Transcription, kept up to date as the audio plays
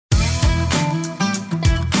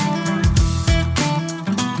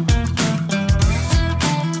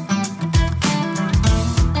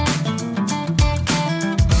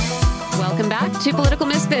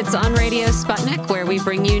Misfits on Radio Sputnik, where we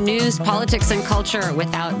bring you news, politics, and culture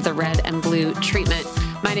without the red and blue treatment.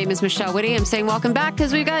 My name is Michelle Whitty. I'm saying welcome back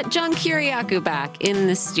because we've got John Kiriakou back in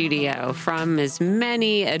the studio from his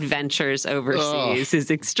many adventures overseas, his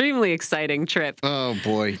extremely exciting trip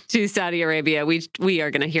to Saudi Arabia. We are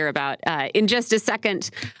going to hear about in just a second.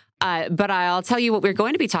 But I'll tell you what we're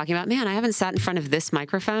going to be talking about. Man, I haven't sat in front of this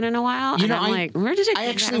microphone in a while. You know, I'm like, where did it I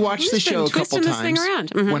actually watched the show a couple times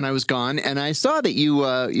when I was gone, and I saw that you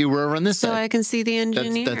were over on this side. So I can see the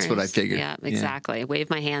engineers. That's what I figured. Yeah, exactly. Yeah.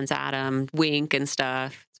 Wave my hands at them, wink and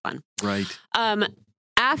stuff. It's fun. Right.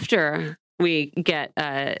 After we get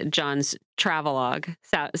John's travelogue,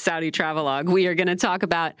 Saudi travelogue, we are going to talk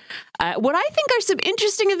about what I think are some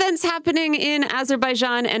interesting events happening in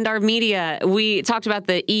Azerbaijan and Armenia. We talked about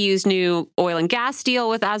the EU's new oil and gas deal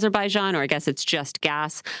with Azerbaijan, or I guess it's just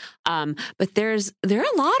gas. But there are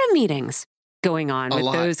a lot of meetings going on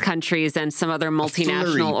with those countries and some other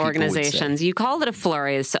multinational organizations. You called it a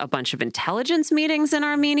flurry. It's a bunch of intelligence meetings in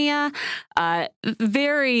Armenia.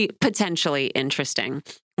 Very potentially interesting.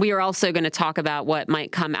 We are also going to talk about what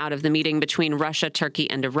might come out of the meeting between Russia, Turkey,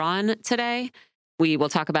 and Iran today. We will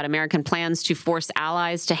talk about American plans to force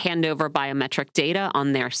allies to hand over biometric data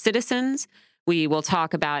on their citizens. We will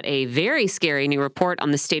talk about a very scary new report on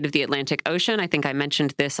the state of the Atlantic Ocean. I think I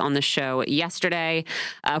mentioned this on the show yesterday.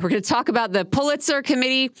 We're going to talk about the Pulitzer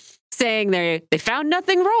Committee saying they found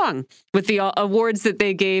nothing wrong with the awards that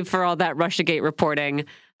they gave for all that Russiagate reporting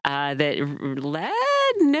that led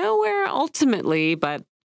nowhere ultimately, but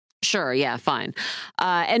sure, yeah, fine.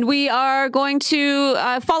 And we are going to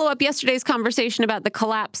follow up yesterday's conversation about the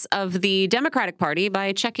collapse of the Democratic Party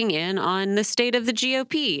by checking in on the state of the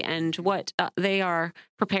GOP and what they are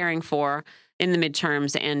preparing for in the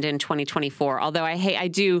midterms and in 2024. Although I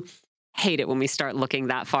do hate it when we start looking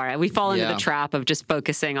that far. We fall into the trap of just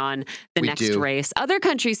focusing on the next race. Other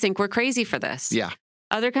countries think we're crazy for this. Yeah.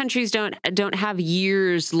 Other countries don't have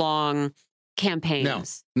years-long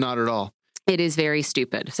campaigns. No, not at all. It is very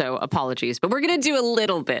stupid, so apologies. But we're going to do a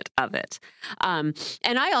little bit of it. And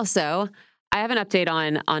I have an update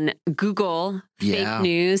on Google fake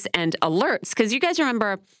news and alerts. Because you guys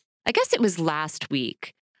remember, I guess it was last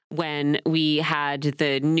week when we had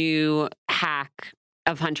the new hack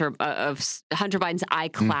of Hunter Biden's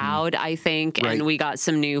iCloud, I think. Right. And we got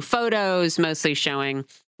some new photos, mostly showing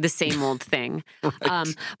the same old thing.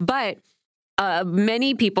 Right. But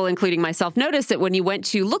many people, including myself, noticed that when you went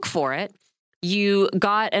to look for it, you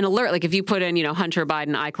got an alert. Like if you put in, Hunter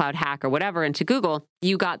Biden iCloud hack or whatever into Google,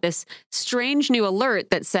 you got this strange new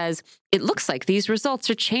alert that says, it looks like these results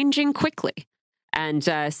are changing quickly, and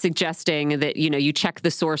suggesting that, you check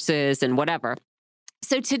the sources and whatever.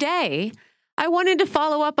 So today, I wanted to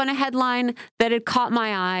follow up on a headline that had caught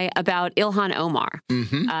my eye about Ilhan Omar.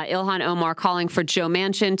 Mm-hmm. Ilhan Omar calling for Joe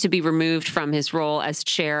Manchin to be removed from his role as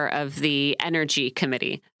chair of the Energy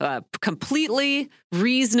Committee. Completely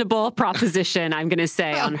reasonable proposition, I'm going to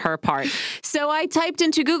say, on her part. So I typed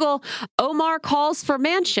into Google, Omar calls for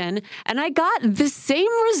Manchin, and I got the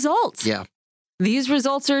same result. Yeah. These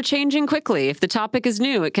results are changing quickly. If the topic is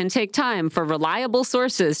new, it can take time for reliable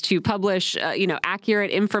sources to publish, accurate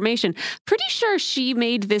information. Pretty sure she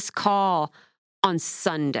made this call on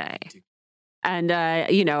Sunday. And,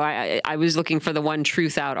 I was looking for the One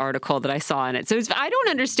Truth Out article that I saw in it. So I don't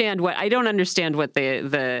understand what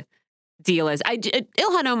the deal is.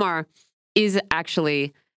 Ilhan Omar is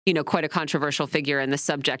actually, quite a controversial figure and the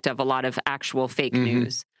subject of a lot of actual fake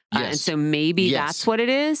news. Yes. And so maybe that's what it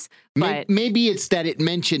is. But maybe it's that it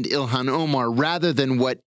mentioned Ilhan Omar rather than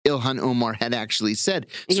what Ilhan Omar had actually said.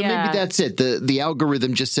 So maybe that's it. The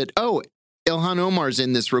algorithm just said, oh, Ilhan Omar's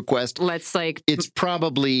in this request. It's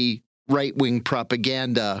probably right-wing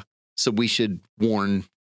propaganda, so we should warn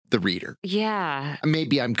the reader. Yeah.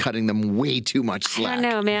 Maybe I'm cutting them way too much slack. I don't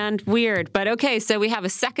know, man. Weird. But okay, so we have a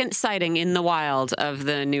second sighting in the wild of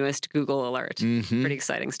the newest Google alert. Mm-hmm. Pretty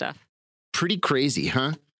exciting stuff. Pretty crazy,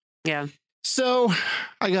 huh? Yeah. So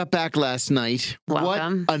I got back last night.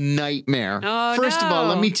 Welcome. What a nightmare. Oh, First of all,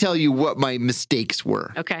 let me tell you what my mistakes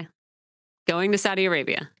were. Okay. Going to Saudi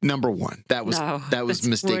Arabia. Number one. That was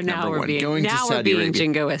mistake number one. Going to Saudi Arabia. Now we're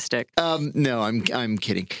being jingoistic. No, I'm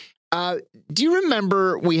kidding. Do you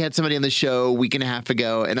remember we had somebody on the show a week and a half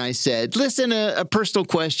ago, and I said, listen, a personal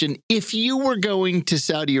question. If you were going to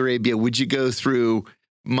Saudi Arabia, would you go through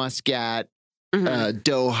Muscat,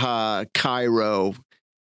 Doha, Cairo?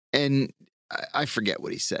 And I forget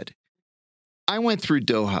what he said. I went through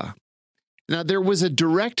Doha. Now, there was a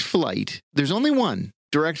direct flight. There's only one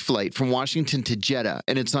direct flight from Washington to Jeddah,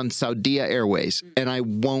 and it's on Saudia Airways. And I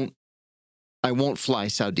won't fly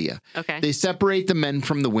Saudia. Okay. They separate the men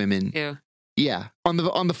from the women. Ew. Yeah, on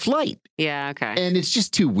the flight. Yeah, okay. And it's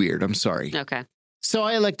just too weird. I'm sorry. Okay. So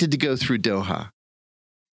I elected to go through Doha.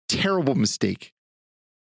 Terrible mistake.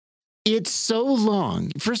 It's so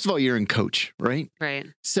long. First of all, you're in coach, right? Right.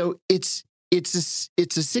 So it's a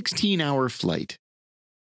 16-hour flight.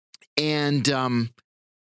 And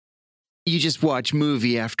you just watch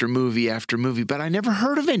movie after movie after movie, but I never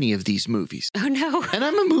heard of any of these movies. Oh, no. And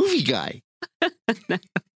I'm a movie guy. No.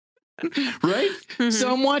 Right? Mhm.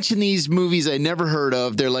 So I'm watching these movies I never heard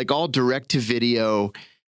of. They're like all direct to video.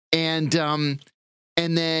 And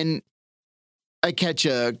then I catch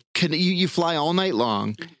you fly all night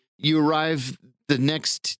long. You arrive the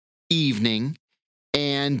next evening,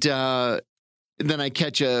 and then I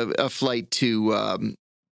catch a flight to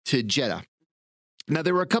Jeddah. Now,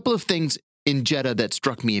 there were a couple of things in Jeddah that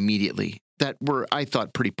struck me immediately that were, I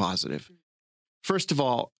thought, pretty positive. First of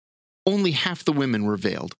all, only half the women were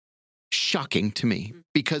veiled. Shocking to me,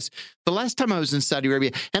 because the last time I was in Saudi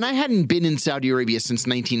Arabia, and I hadn't been in Saudi Arabia since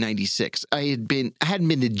 1996. I hadn't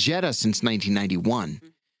been to Jeddah since 1991.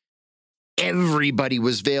 Everybody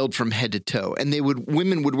was veiled from head to toe, and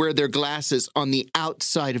women would wear their glasses on the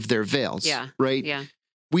outside of their veils. Yeah. Right. Yeah.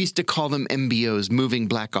 We used to call them MBOs, moving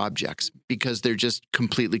black objects, because they're just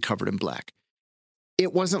completely covered in black.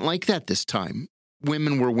 It wasn't like that this time.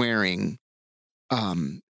 Women were wearing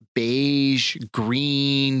beige,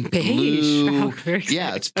 green, blue. Oh, very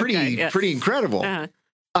Yeah, it's pretty okay, yeah. pretty incredible.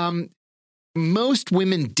 Uh-huh. Most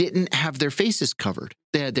women didn't have their faces covered.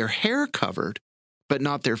 They had their hair covered, but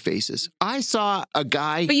not their faces. I saw a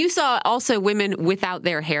guy. But you saw also women without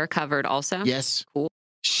their hair covered also? Yes. Cool.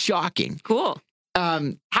 Shocking. Cool.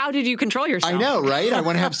 How did you control yourself? I know, right? I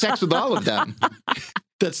want to have sex with all of them.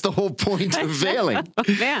 That's the whole point of veiling. Oh,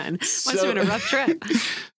 man, must have been a rough trip.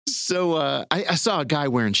 So I saw a guy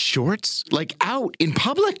wearing shorts, like out in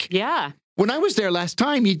public. Yeah. When I was there last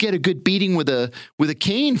time, you'd get a good beating with a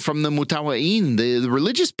cane from the mutawa'in, the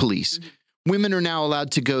religious police. Mm-hmm. Women are now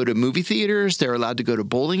allowed to go to movie theaters. They're allowed to go to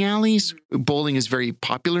bowling alleys. Mm-hmm. Bowling is very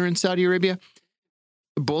popular in Saudi Arabia.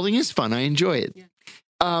 Bowling is fun. I enjoy it. Yeah.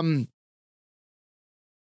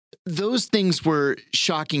 Those things were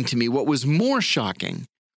shocking to me. What was more shocking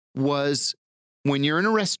was when you're in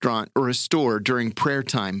a restaurant or a store during prayer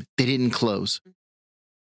time, they didn't close.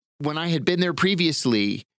 When I had been there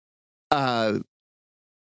previously, the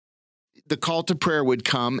call to prayer would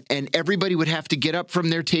come and everybody would have to get up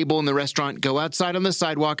from their table in the restaurant, go outside on the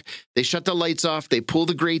sidewalk. They shut the lights off. They pull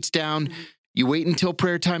the grates down. Mm-hmm. You wait until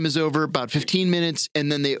prayer time is over, about 15 minutes,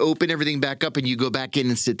 and then they open everything back up and you go back in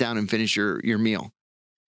and sit down and finish your meal.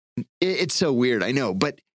 It's so weird, I know.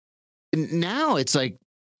 But now it's like,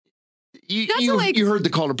 you heard the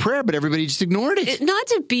call to prayer, but everybody just ignored it. Not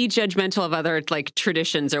to be judgmental of other like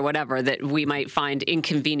traditions or whatever that we might find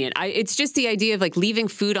inconvenient. It's just the idea of like leaving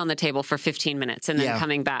food on the table for 15 minutes and then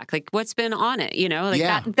coming back. Like what's been on it, you know?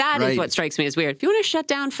 Like that is what strikes me as weird. If you want to shut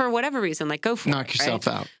down for whatever reason, like go for it. Knock yourself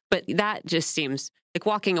out. But that just seems like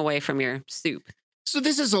walking away from your soup. So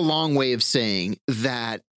this is a long way of saying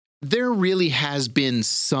that there really has been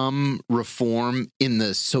some reform in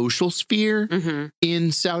the social sphere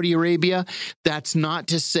in Saudi Arabia. That's not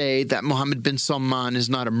to say that Mohammed bin Salman is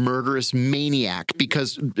not a murderous maniac,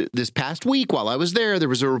 because this past week while I was there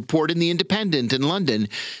was a report in The Independent in London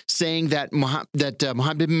saying that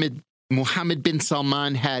Mohammed bin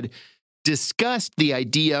Salman had discussed the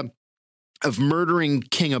idea of murdering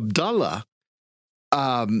King Abdullah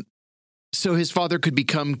so his father could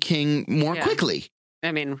become king more quickly.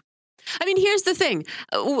 I mean, here's the thing.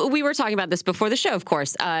 We were talking about this before the show, of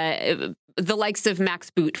course. The likes of Max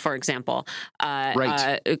Boot, for example,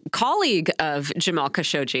 a colleague of Jamal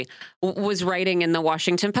Khashoggi, was writing in the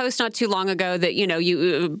Washington Post not too long ago that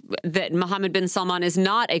that Mohammed bin Salman is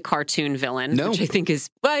not a cartoon villain, which I think is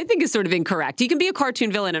sort of incorrect. He can be a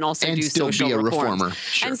cartoon villain and also do still social be a reforms. reformer.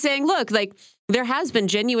 Sure. And saying, look, like there has been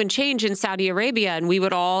genuine change in Saudi Arabia, and we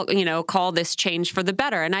would all, call this change for the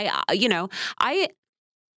better. And I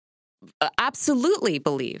absolutely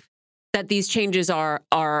believe that these changes are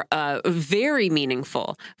very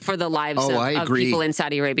meaningful for the lives of people in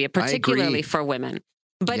Saudi Arabia, particularly for women.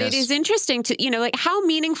 But it is interesting to, how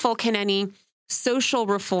meaningful can any social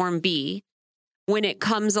reform be when it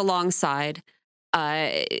comes alongside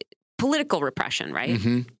political repression, right?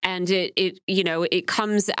 Mm-hmm. And it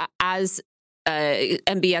comes as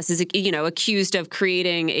MBS is, accused of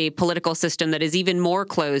creating a political system that is even more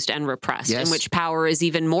closed and repressed, in which power is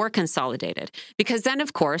even more consolidated. Because then,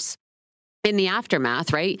 of course, in the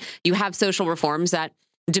aftermath, right, you have social reforms that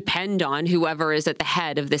depend on whoever is at the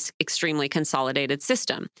head of this extremely consolidated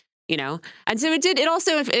system. And so it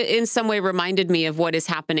also in some way reminded me of what is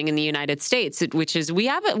happening in the United States, which is we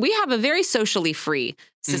have a very socially free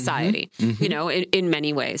society, in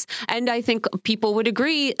many ways. And I think people would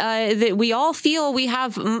agree that we all feel we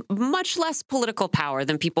have much less political power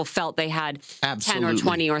than people felt they had 10 or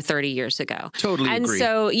 20 or 30 years ago. Totally agree. And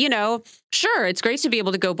so, sure, it's great to be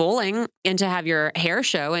able to go bowling and to have your hair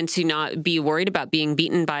show and to not be worried about being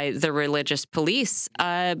beaten by the religious police.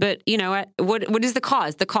 But, what is the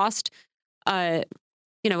cause? The cost,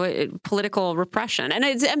 political repression. And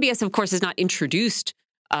MBS, of course, has not introduced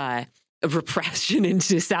repression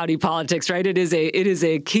into Saudi politics, right? It is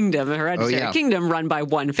a kingdom, a hereditary kingdom run by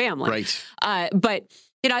one family. Right. But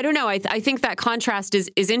I don't know. I think that contrast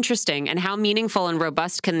is interesting. And how meaningful and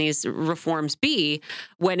robust can these reforms be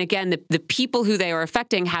when, again, the people who they are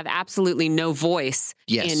affecting have absolutely no voice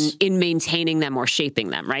in maintaining them or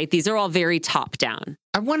shaping them, right? These are all very top down.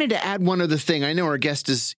 I wanted to add one other thing. I know our guest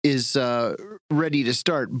is ready to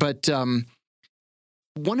start, but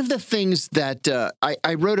one of the things that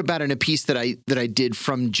I wrote about in a piece that I did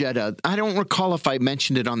from Jeddah, I don't recall if I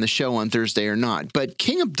mentioned it on the show on Thursday or not, but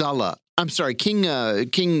King Salman.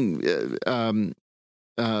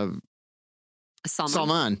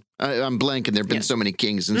 I'm blanking. There have been so many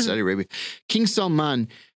kings in Saudi Arabia. King Salman,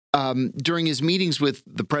 during his meetings with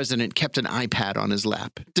the president, kept an iPad on his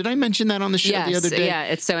lap. Did I mention that on the show the other day? Yeah,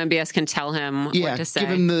 it's so MBS can tell him what to say. Give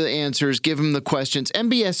him the answers, give him the questions.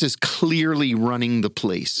 MBS is clearly running the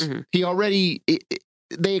place.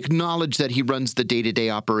 They acknowledge that he runs the day-to-day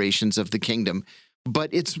operations of the kingdom, but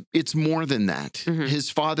it's more than that. His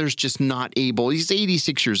father's just not able. He's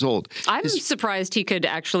 86 years old. I'm surprised he could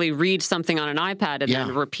actually read something on an iPad and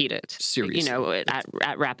then repeat it. Seriously.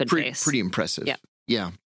 At rapid pace. Pretty impressive.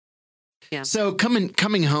 Yeah. So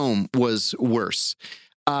coming home was worse.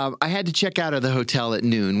 I had to check out of the hotel at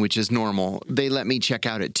noon, which is normal. They let me check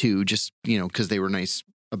out at 2, just because they were nice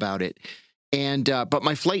about it. And but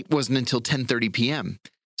my flight wasn't until 10:30 p.m.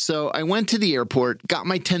 So I went to the airport, got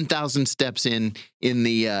my 10,000 steps in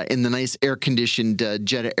the nice air conditioned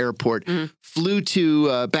Jeddah airport. Flew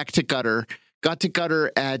back to Qatar. Got to Qatar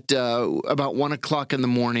at about 1 o'clock in the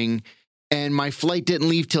morning, and my flight didn't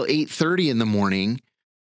leave till 8:30 in the morning.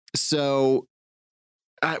 So,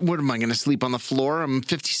 what am I going to sleep on the floor? I'm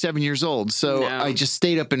 57 years old. So I just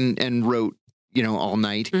stayed up and wrote, all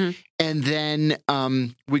night. And then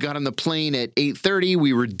we got on the plane at 8:30.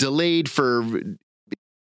 We were delayed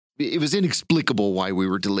it was inexplicable why we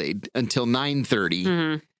were delayed until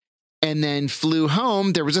 9:30. And then flew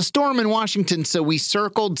home. There was a storm in Washington, so we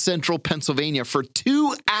circled central Pennsylvania for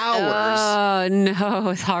 2 hours. Oh, no.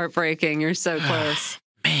 It's heartbreaking. You're so close.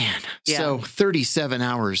 Man. Yeah. So 37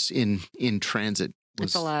 hours in transit.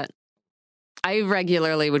 That's a lot. I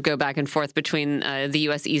regularly would go back and forth between the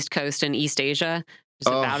U.S. East Coast and East Asia. It's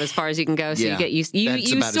about as far as you can go. So you get used.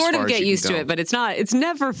 You sort of get used to it, but it's not. It's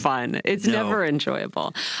never fun. It's never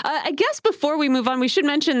enjoyable. I guess before we move on, we should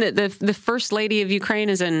mention that the First Lady of Ukraine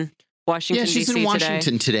is in Washington. Yeah, she's in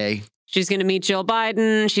Washington today. She's going to meet Jill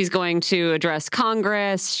Biden. She's going to address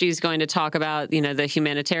Congress. She's going to talk about, the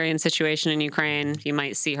humanitarian situation in Ukraine. You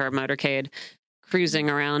might see her motorcade cruising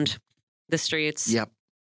around the streets. Yep.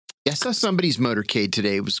 I saw somebody's motorcade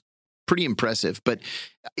today. It was pretty impressive, but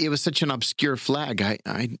it was such an obscure flag.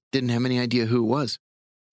 I didn't have any idea who it was.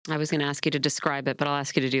 I was going to ask you to describe it, but I'll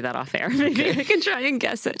ask you to do that off air. Maybe I can try and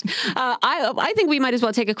guess it. I think we might as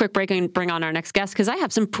well take a quick break and bring on our next guest because I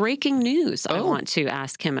have some breaking news I want to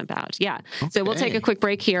ask him about. Yeah. Okay. So we'll take a quick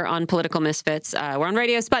break here on Political Misfits. We're on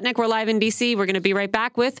Radio Sputnik. We're live in D.C. We're going to be right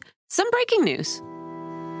back with some breaking news.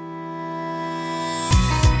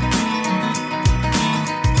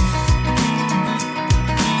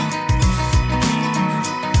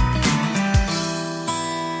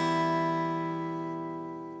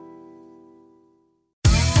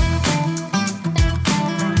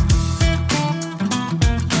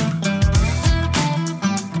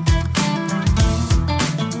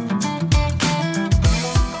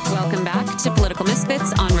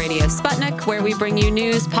 Misfits on Radio Sputnik, where we bring you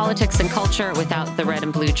news, politics, and culture without the red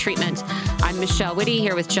and blue treatment. I'm Michelle Witte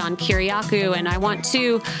here with John Kiriakou, and I want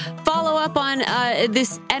to follow up on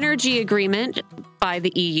this energy agreement by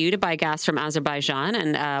the EU to buy gas from Azerbaijan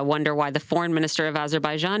and wonder why the foreign minister of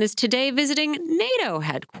Azerbaijan is today visiting NATO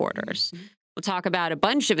headquarters. We'll talk about a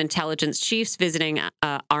bunch of intelligence chiefs visiting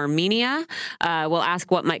Armenia. We'll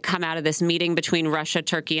ask what might come out of this meeting between Russia,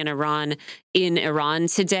 Turkey, and Iran in Iran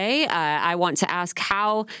today. I want to ask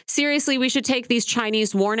how seriously we should take these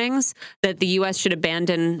Chinese warnings that the U.S. should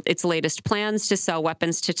abandon its latest plans to sell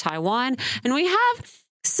weapons to Taiwan. And we have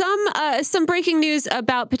Some breaking news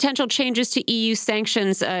about potential changes to EU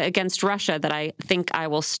sanctions against Russia that I think I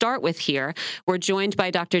will start with here. We're joined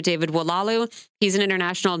by Dr. David Oualaalou. He's an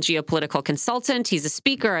international geopolitical consultant. He's a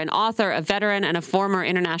speaker, an author, a veteran, and a former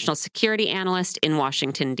international security analyst in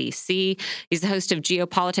Washington, D.C. He's the host of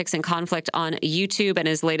Geopolitics and Conflict on YouTube, and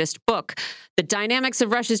his latest book, The Dynamics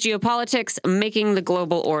of Russia's Geopolitics, Making the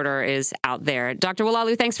Global Order, is out there. Dr.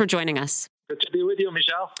 Oualaalou, thanks for joining us. Good to be with you,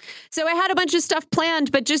 Michelle. So I had a bunch of stuff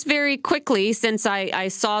planned, but just very quickly, since I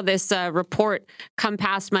saw this report come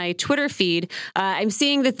past my Twitter feed, I'm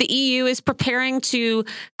seeing that the EU is preparing to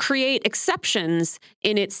create exceptions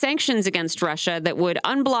in its sanctions against Russia that would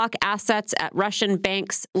unblock assets at Russian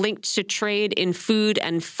banks linked to trade in food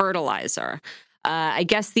and fertilizer. I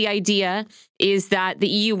guess the idea is that the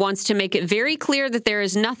EU wants to make it very clear that there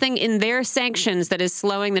is nothing in their sanctions that is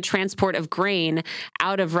slowing the transport of grain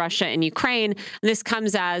out of Russia and Ukraine. This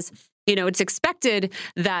comes as, it's expected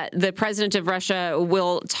that the president of Russia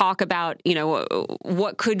will talk about,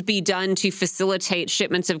 what could be done to facilitate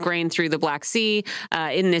shipments of grain through the Black Sea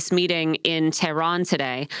in this meeting in Tehran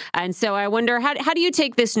today. And so I wonder, how do you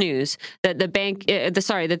take this news that that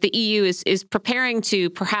the EU is preparing to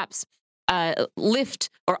perhaps lift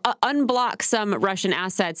or unblock some Russian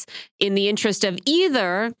assets in the interest of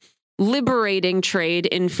either liberating trade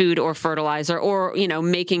in food or fertilizer, or,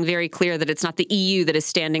 making very clear that it's not the EU that is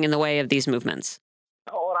standing in the way of these movements?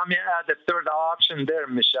 Or I mean, the third option there,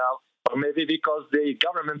 Michelle, or maybe because the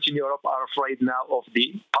governments in Europe are afraid now of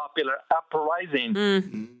the popular uprising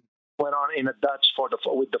went on in Dutch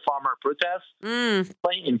with the farmer protests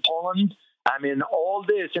in Poland. I mean, all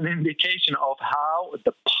this an indication of how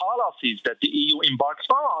the policies that the EU embarks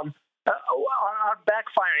on are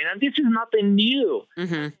backfiring. And this is nothing new.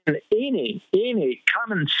 Any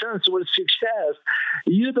common sense will success.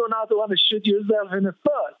 You do not want to shoot yourself in the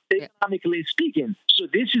foot, economically speaking. So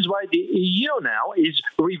this is why the EU now is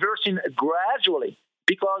reversing gradually,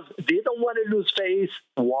 because they don't want to lose face,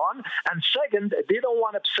 one, and second, they don't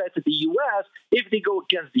want to upset the U.S. if they go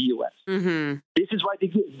against the U.S. This is why they're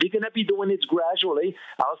going to be doing it gradually.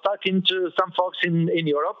 I was talking to some folks in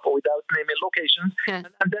Europe, without naming locations,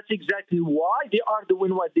 and that's exactly why they are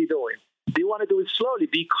doing what they're doing. They want to do it slowly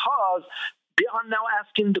because they are now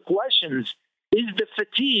asking the questions, is the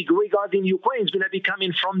fatigue regarding Ukraine going to be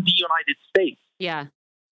coming from the United States? Yeah.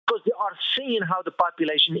 Because they are seeing how the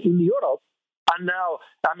population in Europe. And now,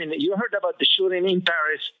 I mean, you heard about the shooting in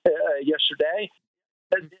Paris yesterday.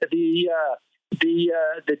 The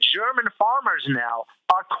German farmers now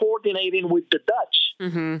are coordinating with the Dutch.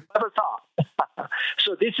 Never thought.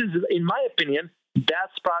 So this is, in my opinion,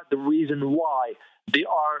 that's part of the reason why they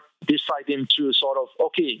are deciding to sort of,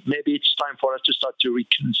 okay, maybe it's time for us to start to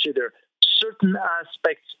reconsider certain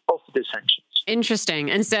aspects of the sanctions. Interesting.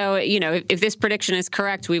 And so, if this prediction is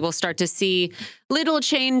correct, we will start to see little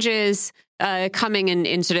changes coming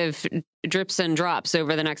in sort of drips and drops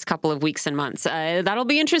over the next couple of weeks and months. That'll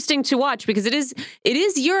be interesting to watch, because it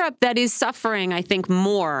is Europe that is suffering, I think,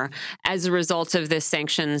 more as a result of this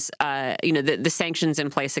sanctions, the sanctions in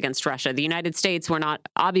place against Russia. The United States, we're not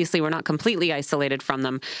completely isolated from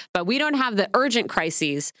them, but we don't have the urgent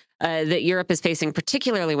crises that Europe is facing,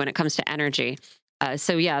 particularly when it comes to energy.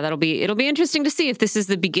 So yeah, it'll be interesting to see if this is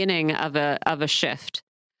the beginning of a shift.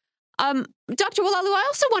 Dr. Oualaalou, I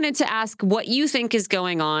also wanted to ask what you think is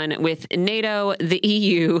going on with NATO, the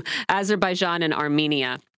EU, Azerbaijan, and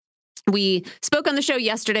Armenia. We spoke on the show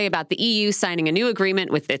yesterday about the EU signing a new agreement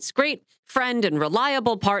with its great friend and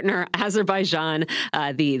reliable partner, Azerbaijan,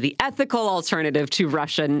 the ethical alternative to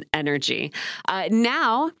Russian energy.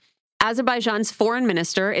 Now, Azerbaijan's foreign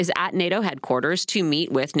minister is at NATO headquarters to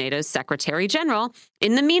meet with NATO's Secretary General.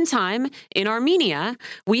 In the meantime, in Armenia,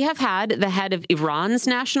 we have had the head of Iran's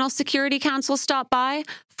National Security Council stop by,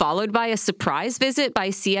 followed by a surprise visit by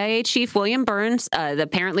CIA Chief William Burns,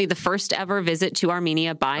 apparently the first ever visit to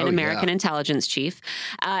Armenia by an American intelligence chief.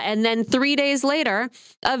 And then 3 days later,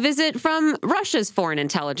 a visit from Russia's foreign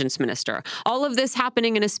intelligence minister. All of this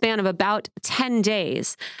happening in a span of about 10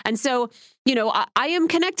 days. And so, I am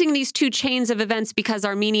connecting these two chains of events because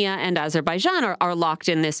Armenia and Azerbaijan are locked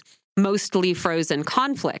in this mostly frozen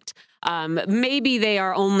conflict. Maybe they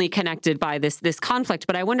are only connected by this conflict,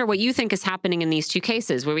 but I wonder what you think is happening in these two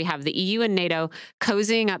cases, where we have the EU and NATO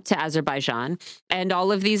cozying up to Azerbaijan and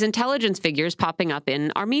all of these intelligence figures popping up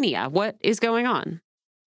in Armenia. What is going on?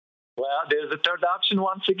 Well, there's a third option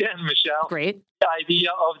once again, Michelle. Great. The idea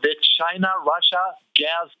of the China-Russia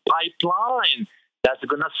gas pipeline that's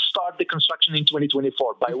going to start the construction in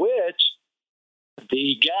 2024, by which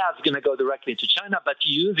the gas is going to go directly to China, but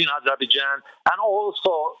using Azerbaijan and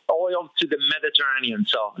also oil to the Mediterranean.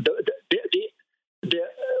 So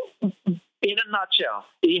in a nutshell,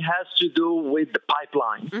 it has to do with the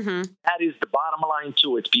pipeline. That is the bottom line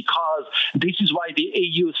to it, because this is why the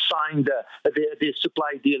EU signed the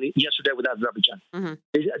supply deal yesterday with Azerbaijan.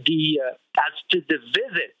 As to the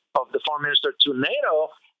visit of the foreign minister to NATO,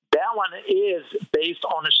 that one is based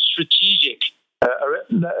on a strategic,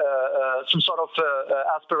 some sort of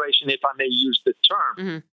aspiration, if I may use the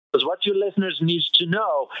term. Because what your listeners need to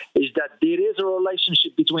know is that there is a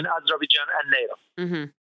relationship between Azerbaijan and NATO.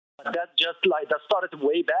 That started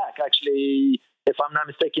way back, actually, if I'm not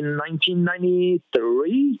mistaken,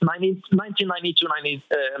 1993, 1992,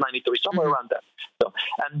 93, somewhere around that. So,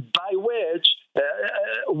 and by which,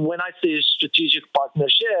 when I say strategic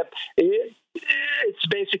partnership, it's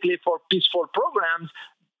basically for peaceful programs.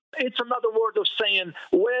 It's another word of saying,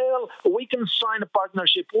 well, we can sign a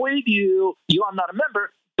partnership with you. You are not a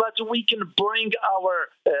member, but we can bring our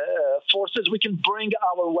forces, we can bring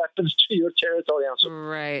our weapons to your territory. And so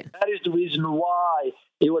that is the reason why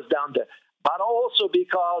it was down there. But also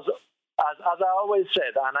because, as I always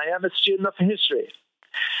said, and I am a student of history,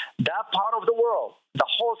 that part of the world, the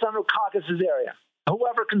whole Central Caucasus area,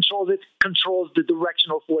 whoever controls it, controls the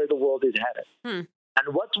direction of where the world is headed.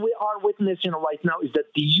 And what we are witnessing right now is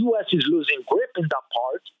that the U.S. is losing grip in that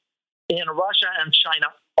part, and Russia and China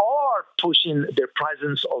are pushing their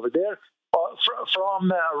presence over there.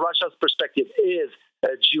 From Russia's perspective is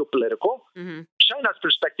geopolitical. China's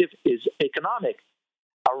perspective is economic.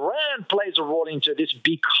 Iran plays a role into this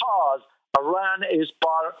because Iran is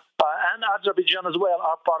part, and Azerbaijan as well,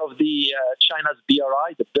 are part of the China's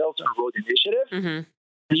BRI, the Belt and Road Initiative.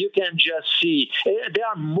 You can just see there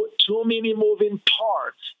are too many moving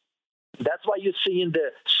parts. That's why you see in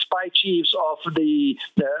the spy chiefs of the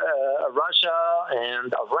Russia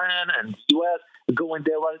and Iran and U.S. going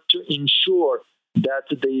there to ensure that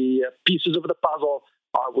the pieces of the puzzle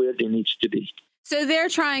are where they need to be. So they're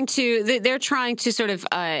trying to sort of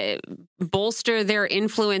bolster their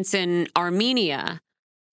influence in Armenia,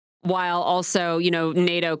 while also,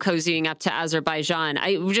 NATO cozying up to Azerbaijan.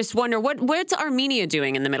 I just wonder, what's Armenia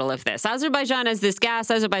doing in the middle of this? Azerbaijan has this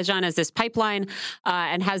gas, Azerbaijan has this pipeline,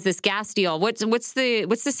 and has this gas deal. What's the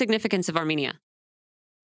significance of Armenia?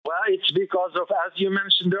 Well, it's because of, as you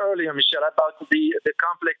mentioned earlier, Michelle, about the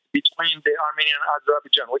conflict between the Armenia and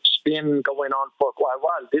Azerbaijan, which has been going on for quite a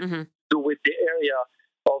while. This has to do with the area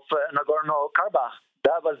of Nagorno-Karabakh.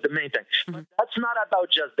 That was the main thing. But that's not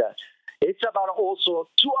about just that. It's about also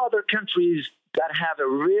two other countries that have a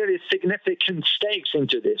really significant stakes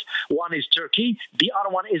into this. One is Turkey. The other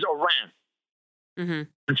one is Iran.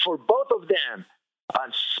 And for both of them,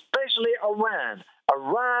 especially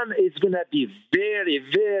Iran is going to be very,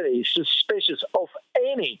 very suspicious of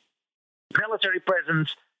any military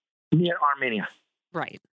presence near Armenia.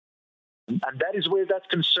 Right. And that is where that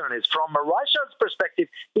concern is. From Russia's perspective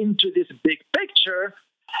into this big picture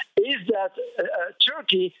is that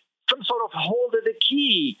Turkey some sort of hold the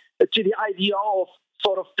key to the idea of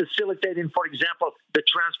sort of facilitating, for example, the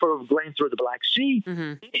transfer of grain through the Black Sea.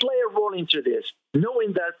 They play a role into this,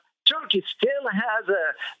 knowing that Turkey still has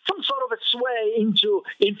some sort of a sway into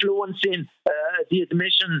influencing the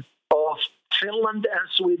admission of Finland and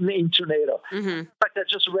Sweden into NATO. In fact, I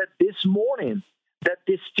just read this morning that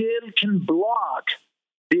they still can block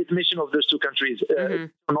the admission of those two countries,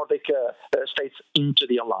 Nordic states, into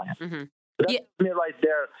the alliance. That's me right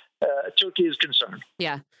there. Turkey is concerned.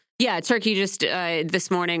 Yeah, Turkey just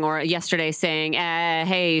this morning or yesterday saying,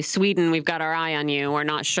 hey, Sweden, we've got our eye on you. We're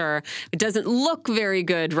not sure. It doesn't look very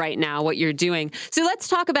good right now what you're doing. So let's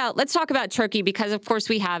talk about Turkey, because, of course,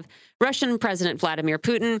 we have Russian President Vladimir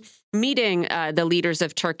Putin meeting the leaders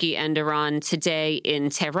of Turkey and Iran today in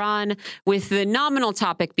Tehran, with the nominal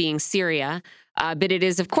topic being Syria. But it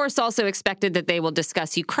is, of course, also expected that they will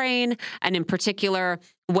discuss Ukraine, and in particular,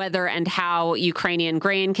 whether and how Ukrainian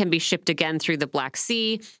grain can be shipped again through the Black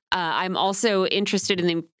Sea. I'm also interested in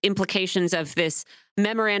the implications of this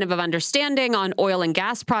memorandum of understanding on oil and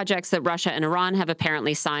gas projects that Russia and Iran have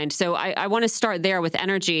apparently signed. So I want to start there with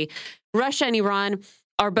energy. Russia and Iran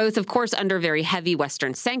are both, of course, under very heavy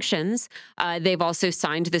Western sanctions. They've also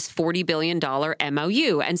signed this $40 billion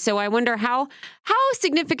MOU. And so I wonder how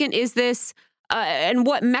significant is this? And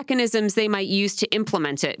what mechanisms they might use to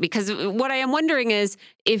implement it. Because what I am wondering is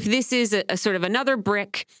if this is a sort of another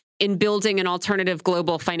brick in building an alternative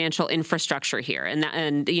global financial infrastructure here,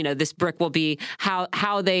 and this brick will be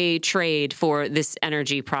how they trade for these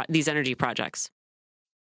energy projects.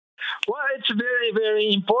 Well, it's very,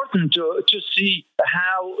 very important to see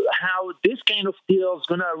how this kind of deal is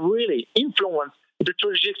going to really influence the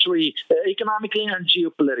trajectory economically and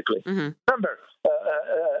geopolitically. Remember,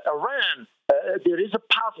 Iran, there is a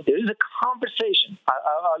conversation.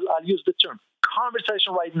 I'll use the term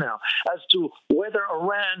conversation right now as to whether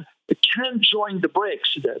Iran can join the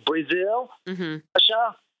BRICS, Brazil,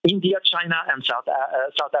 Russia, India, China, and South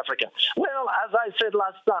Africa. Well, as I said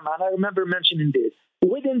last time, and I remember mentioning this,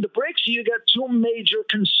 within the BRICS, you get two major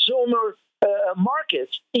consumer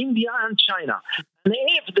markets, India and China. And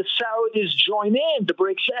if the Saudis join in the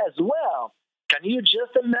BRICS as well, can you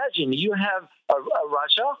just imagine? You have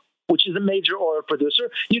Russia, which is a major oil producer.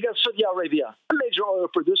 You got Saudi Arabia, a major oil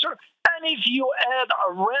producer. And if you add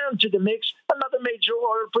Iran to the mix, another major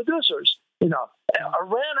oil producers.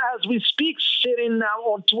 Iran, as we speak, sitting now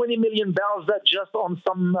on 20 million barrels that just on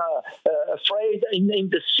some freight in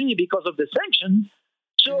the sea because of the sanctions.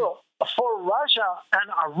 So for Russia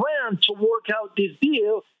and Iran to work out this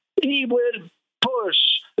deal, he will push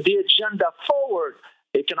the agenda forward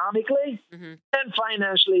economically and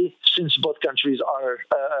financially, since both countries are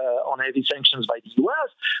on heavy sanctions by the U.S.,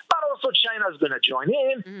 but also China is going to join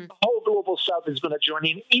in. The whole global South is going to join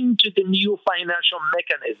in into the new financial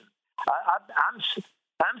mechanism.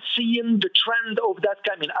 I'm seeing the trend of that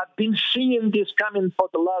coming. I've been seeing this coming for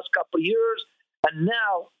the last couple of years. And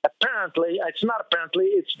now, it's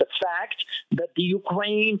the fact that the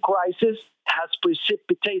Ukraine crisis has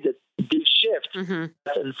precipitated this shift.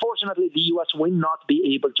 Unfortunately, the U.S. will not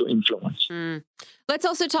be able to influence. Let's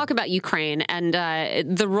also talk about Ukraine and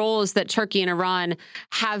the roles that Turkey and Iran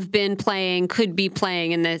have been playing, could be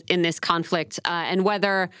playing in this conflict, and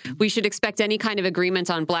whether we should expect any kind of agreement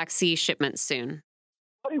on Black Sea shipments soon.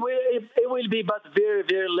 It will be, but very,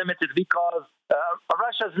 very limited, because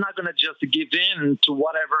Russia is not going to just give in to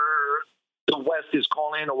whatever the West is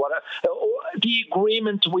calling or whatever. The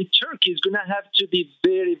agreement with Turkey is going to have to be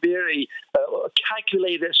very, very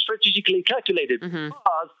calculated, strategically calculated,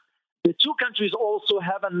 because the two countries also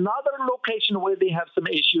have another location where they have some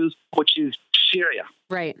issues, which is Syria.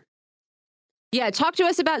 Right. Yeah, talk to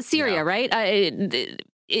us about Syria, right?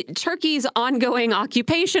 Turkey's ongoing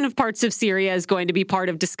occupation of parts of Syria is going to be part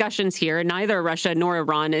of discussions here. Neither Russia nor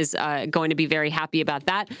Iran is going to be very happy about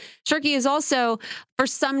that. Turkey has also, for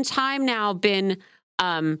some time now, been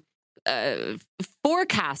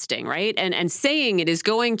forecasting, right, and saying it is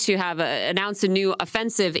going to have announce a new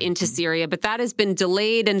offensive into Syria, but that has been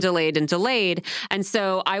delayed and delayed and delayed. And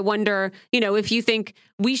so I wonder, if you think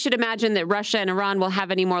we should imagine that Russia and Iran will have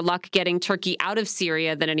any more luck getting Turkey out of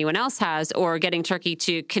Syria than anyone else has, or getting Turkey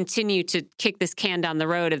to continue to kick this can down the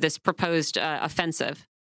road of this proposed offensive.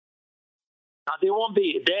 They won't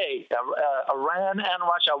be. Iran and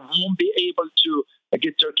Russia won't be able to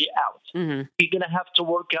get Turkey out. We're going to have to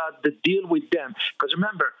work out the deal with them. Because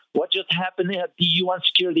remember, what just happened at the UN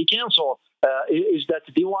Security Council is that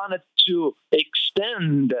they wanted to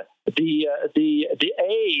extend the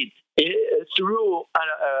aid through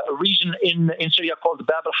a region in Syria called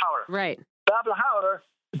Bab al-Hawar. Right. Bab al-Hawar,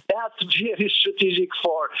 that's very strategic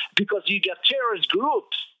because you get terrorist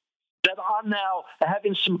groups that are now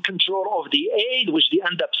having some control of the aid, which they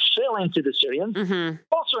end up selling to the Syrians.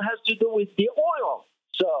 Also has to do with the oil.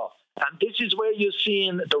 And this is where you're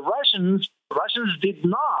seeing the Russians did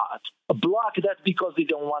not block that because they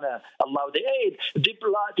don't want to allow the aid.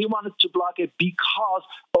 They wanted to block it because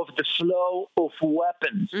of the flow of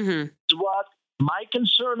weapons. What my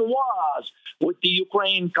concern was with the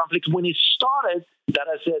Ukraine conflict when it started, that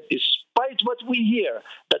I said, despite what we hear,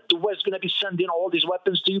 that the West is going to be sending all these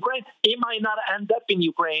weapons to Ukraine, it might not end up in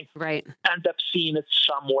Ukraine, end up seeing it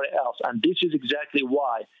somewhere else. And this is exactly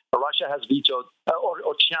why Russia has vetoed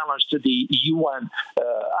or challenged to the UN.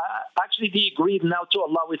 Actually, they agreed now to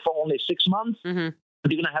allow it for only 6 months. They're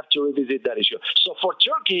going to have to revisit that issue. So for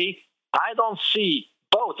Turkey, I don't see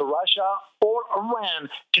both Russia or Iran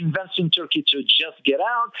convincing Turkey to just get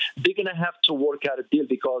out. They're going to have to work out a deal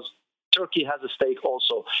because Turkey has a stake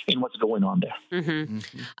also in what's going on there.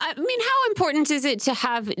 I mean, how important is it to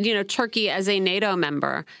have, Turkey as a NATO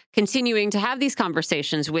member continuing to have these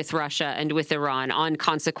conversations with Russia and with Iran on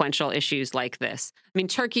consequential issues like this? I mean,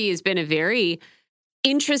 Turkey has been a very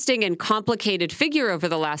interesting and complicated figure over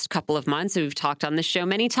the last couple of months. We've talked on this show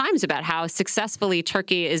many times about how successfully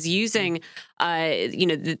Turkey is using,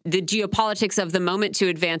 the geopolitics of the moment to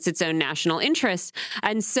advance its own national interests.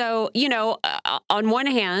 And so, on one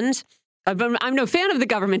hand, I'm no fan of the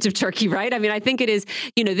government of Turkey, right? I mean, I think it is,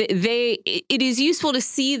 it is useful to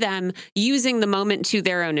see them using the moment to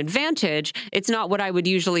their own advantage. It's not what I would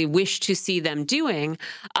usually wish to see them doing.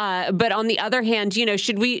 But on the other hand,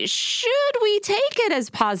 should we take it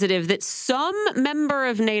as positive that some member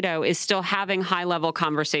of NATO is still having high-level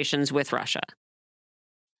conversations with Russia?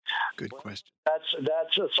 good question.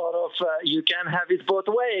 That's a sort of you can have it both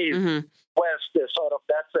ways. Mm-hmm. West, sort of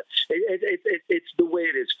it's the way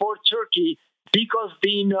it is for Turkey, because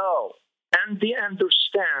they know and they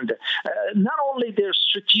understand not only their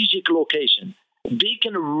strategic location, they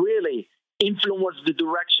can really influence the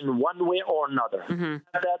direction one way or another. Mm-hmm.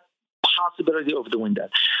 That possibility of doing that.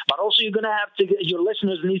 But also you're going to have to, your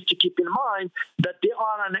listeners need to keep in mind that there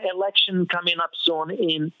are an election coming up soon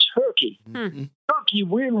in Turkey. Mm-hmm. Turkey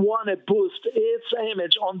will want to boost its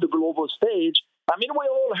image on the global stage. I mean, we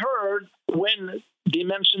all heard when they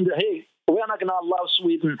mentioned, hey, we're not going to allow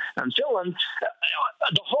Sweden and Finland.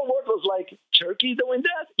 The whole world was like, Turkey doing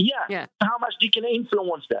that? Yeah. How much they can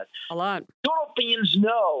influence that? A lot. Europeans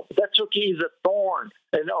know that Turkey is a thorn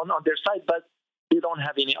on their side, but they don't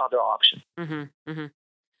have any other option. Mm-hmm. Mm-hmm. All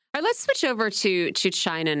right, let's switch over to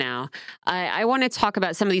China now. I want to talk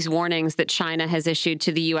about some of these warnings that China has issued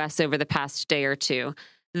to the U.S. over the past day or two.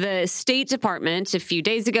 The State Department a few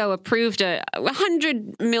days ago approved a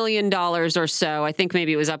 $100 million or so, I think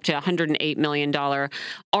maybe it was up to $108 million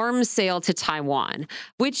arms sale to Taiwan,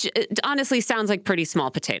 which honestly sounds like pretty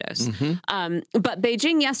small potatoes. Mm-hmm. But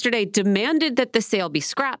Beijing yesterday demanded that the sale be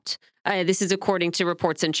scrapped. This is according to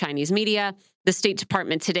reports in Chinese media. The State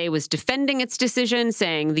Department today was defending its decision,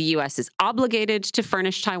 saying the U.S. is obligated to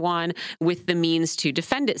furnish Taiwan with the means to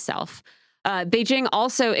defend itself. Beijing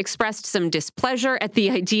also expressed some displeasure at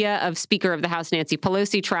the idea of Speaker of the House Nancy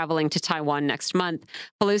Pelosi traveling to Taiwan next month.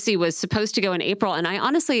 Pelosi was supposed to go in April, and I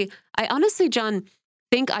honestly, John,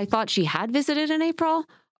 I thought she had visited in April.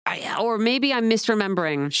 Or maybe I'm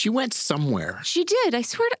misremembering. She went somewhere. She did. I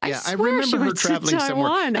swear I remember her traveling somewhere.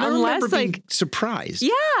 I remember being surprised.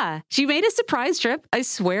 Yeah, she made a surprise trip. I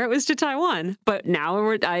swear it was to Taiwan. But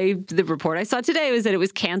now the report I saw today was that it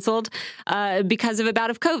was canceled because of a bout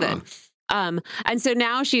of COVID. And so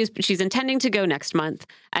now she's intending to go next month,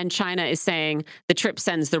 and China is saying the trip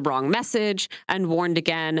sends the wrong message and warned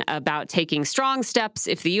again about taking strong steps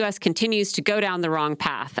if the U.S. continues to go down the wrong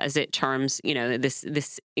path, as it terms,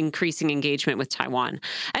 this increasing engagement with Taiwan.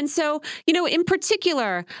 And so, in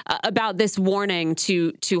particular about this warning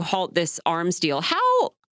to halt this arms deal,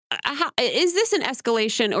 how is this an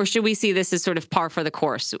escalation, or should we see this as sort of par for the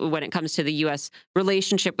course when it comes to the U.S.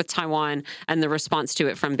 relationship with Taiwan and the response to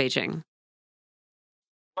it from Beijing?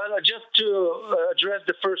 Well, just to address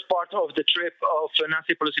the first part of the trip of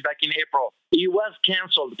Nancy Pelosi back in April, it was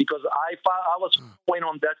canceled because I was going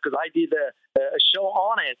on that because I did a show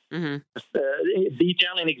on it,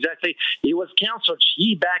 detailing exactly. It was canceled.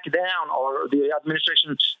 She backed down, or the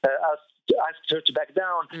administration asked her to back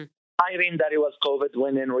down, hiding that it was COVID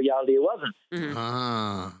when in reality it wasn't.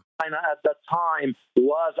 China at that time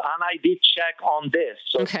was, and I did check on this.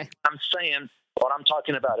 So I'm saying what I'm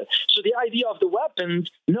talking about it. So the idea of the weapons,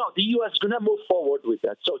 no, the U.S. is going to move forward with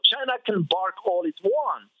that. So China can bark all it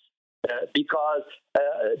wants because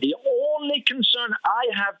the only concern I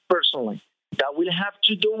have personally that will have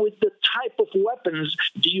to do with the type of weapons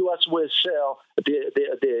the U.S. will sell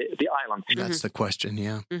the island. That's the question,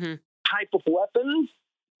 yeah. Type of weapons,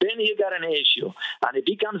 then you got an issue. And it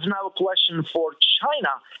becomes now a question for China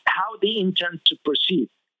how they intend to proceed.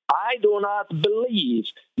 I do not believe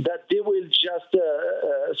that they will just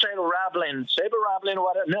saber rattling,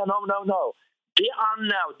 whatever. No. They are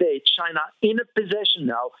now, China, in a position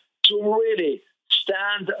now to really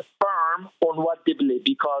stand firm on what they believe,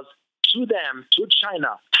 because to them, to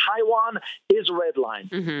China, Taiwan is a red line.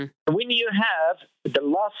 When you have the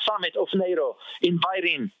last summit of NATO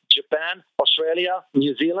inviting Japan, Australia,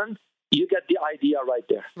 New Zealand, you get the idea right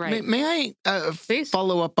there. Right. May I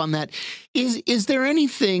follow up on that? Is there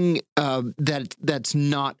anything that's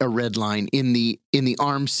not a red line in the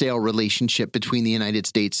arms sale relationship between the United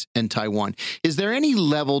States and Taiwan? Is there any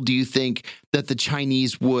level, do you think, that the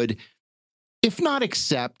Chinese would, if not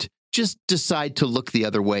accept, just decide to look the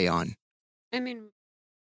other way on? I mean,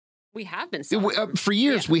 we have been for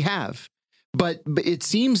years. We have, but it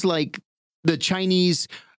seems like the Chinese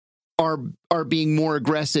are being more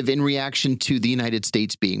aggressive in reaction to the United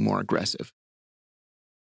States being more aggressive?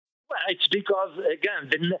 Well, it's because, again,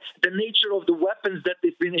 the nature of the weapons that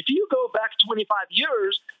they've been. If you go back 25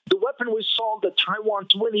 years, the weapon we sold at Taiwan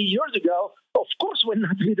 20 years ago, of course, will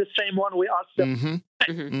not be the same one we asked them.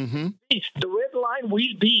 The red line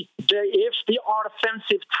will be if they are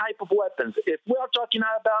offensive type of weapons. If we are talking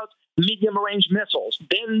about medium-range missiles,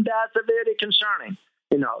 then that's very concerning.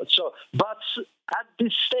 So, but at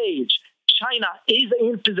this stage, China is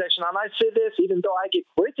in possession, and I say this even though I get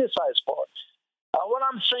criticized for it. What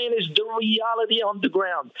I'm saying is the reality on the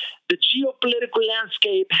ground. The geopolitical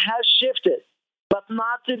landscape has shifted, but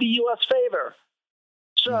not to the U.S. favor.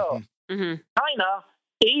 So, China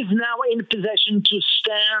is now in position to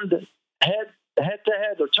stand head to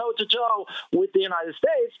head or toe to toe with the United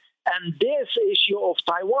States. And this issue of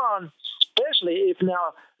Taiwan, especially if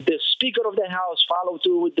now the Speaker of the House followed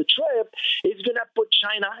through with the trip, is going to put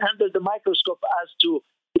China under the microscope as to,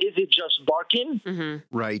 is it just barking? Mm-hmm.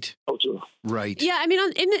 Right. Right. Yeah, I mean,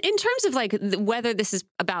 in terms of like whether this is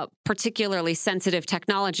about particularly sensitive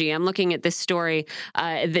technology, I'm looking at this story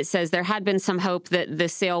that says there had been some hope that the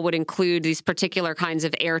sale would include these particular kinds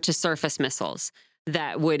of air-to-surface missiles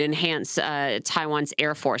that would enhance Taiwan's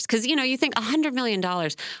Air Force. Because, you know, you think $100 million,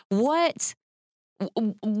 what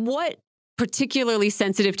particularly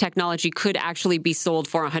sensitive technology could actually be sold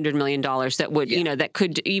for $100 million that would, you know, that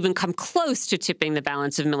could even come close to tipping the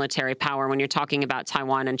balance of military power when you're talking about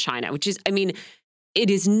Taiwan and China, which is, I mean,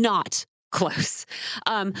 it is not close.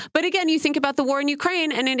 But again, you think about the war in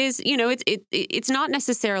Ukraine, and it is, you know, it's not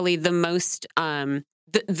necessarily the most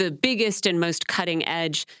the biggest and most cutting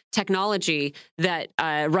edge technology that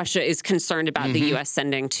Russia is concerned about the U.S.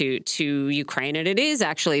 sending to Ukraine, and it is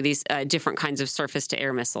actually these different kinds of surface to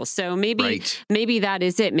air missiles. So maybe that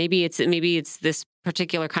is it. Maybe it's this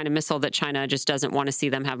particular kind of missile that China just doesn't want to see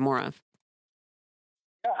them have more of.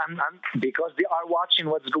 Yeah, because they are watching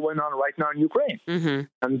what's going on right now in Ukraine. And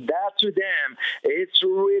that to them, it's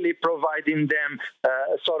really providing them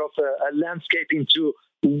sort of a landscape into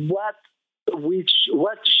what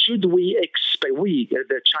should we expect, we,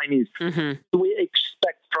 the Chinese, we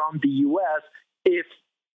expect from the U.S. if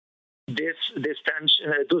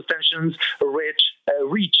those tensions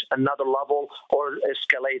reach another level or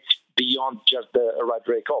escalates beyond just the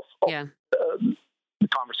rhetoric of the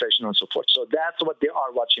conversation and so forth. So that's what they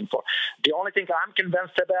are watching for. The only thing I'm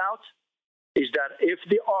convinced about is that if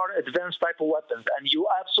there are advanced type of weapons, and you're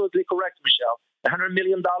absolutely correct, Michelle, $100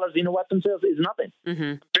 million in weapon sales is nothing.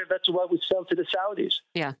 Compare that to what we sell to the Saudis.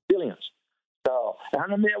 Yeah. Billions. So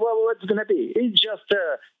 $100 million, well, what's going to be? It's just,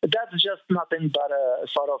 that's just nothing but a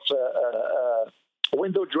sort of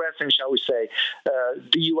window dressing, shall we say,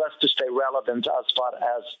 the U.S. to stay relevant as far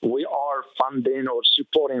as we are funding or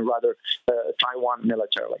supporting, rather, Taiwan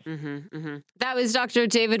militarily. That was Dr.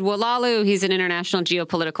 David Oualaalou. He's an international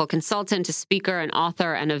geopolitical consultant, a speaker, an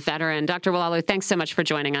author, and a veteran. Dr. Oualaalou, thanks so much for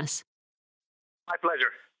joining us. My pleasure.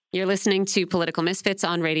 You're listening to Political Misfits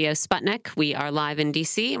on Radio Sputnik. We are live in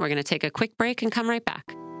D.C., and we're going to take a quick break and come right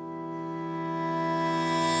back.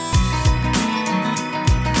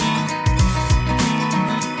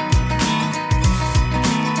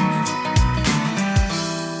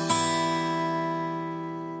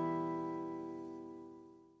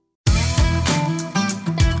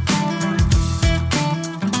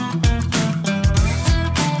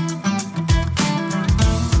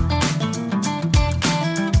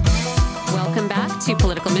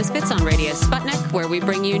 Political Misfits on Radio Sputnik, where we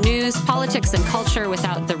bring you news, politics, and culture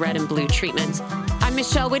without the red and blue treatment. I'm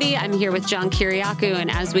Michelle Witte. I'm here with John Kiriakou, and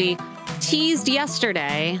as we teased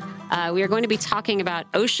yesterday, we are going to be talking about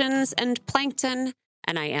oceans and plankton,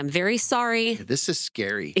 and I am very sorry. This is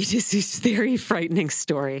scary. It is a very frightening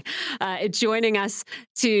story. Joining us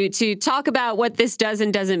to talk about what this does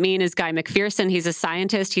and doesn't mean is Guy McPherson. He's a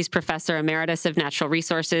scientist. He's professor emeritus of natural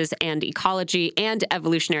resources and ecology and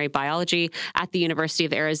evolutionary biology at the University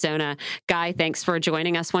of Arizona. Guy, thanks for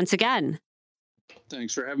joining us once again.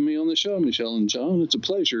 Thanks for having me on the show, Michelle and John. It's a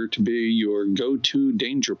pleasure to be your go-to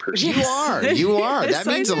danger person. Yes. You are. That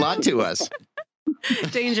means a lot to us.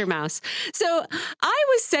 Danger Mouse. So I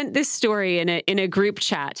was sent this story in a group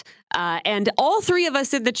chat, and all three of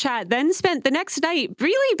us in the chat then spent the next night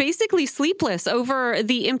really basically sleepless over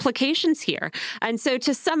the implications here. And so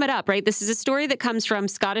to sum it up, right, this is a story that comes from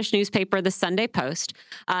Scottish newspaper, The Sunday Post.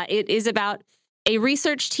 It is about a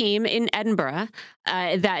research team in Edinburgh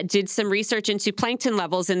that did some research into plankton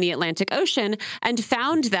levels in the Atlantic Ocean and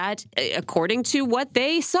found that, according to what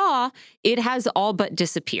they saw, it has all but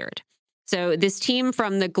disappeared. So this team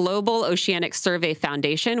from the Global Oceanic Survey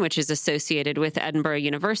Foundation, which is associated with Edinburgh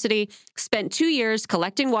University, spent 2 years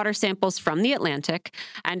collecting water samples from the Atlantic.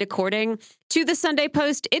 And according to the Sunday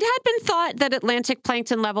Post, it had been thought that Atlantic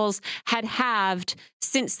plankton levels had halved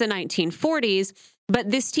since the 1940s. But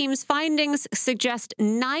this team's findings suggest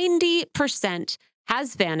 90%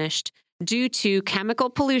 has vanished due to chemical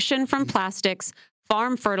pollution from plastics,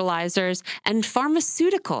 farm fertilizers, and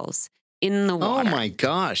pharmaceuticals in the water. Oh, my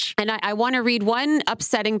gosh. And I want to read one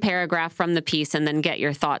upsetting paragraph from the piece and then get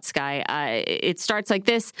your thoughts, Guy. It starts like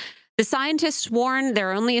this. The scientists warn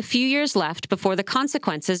there are only a few years left before the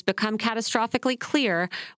consequences become catastrophically clear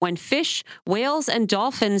when fish, whales, and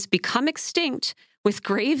dolphins become extinct with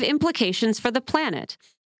grave implications for the planet.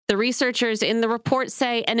 The researchers in the report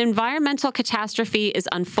say an environmental catastrophe is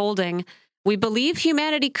unfolding. we believe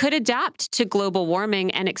humanity could adapt to global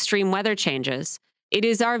warming and extreme weather changes. It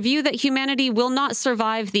is our view that humanity will not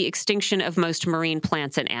survive the extinction of most marine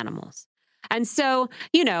plants and animals. And so,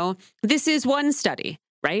 this is one study,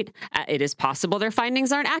 right? It is possible their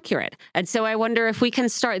findings aren't accurate. And so I wonder if we can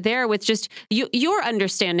start there with just your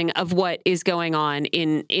understanding of what is going on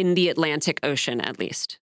in the Atlantic Ocean, at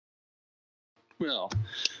least. Well,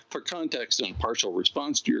 for context and a partial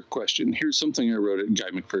response to your question, here's something I wrote at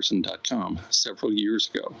GuyMcPherson.com several years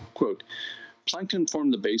ago. Quote, plankton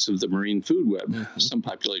form the base of the marine food web. Mm-hmm. Some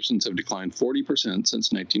populations have declined 40%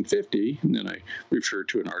 since 1950. And then I refer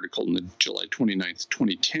to an article in the July 29th,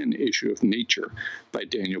 2010 issue of Nature by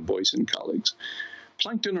Daniel Boyce and colleagues.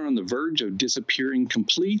 Plankton are on the verge of disappearing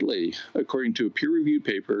completely, according to a peer-reviewed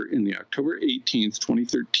paper in the October 18th,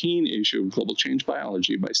 2013 issue of Global Change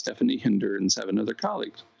Biology by Stephanie Hinder and 7 other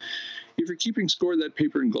colleagues. If you're keeping score, that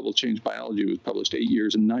paper in Global Change Biology was published 8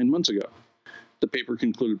 years and 9 months ago. The paper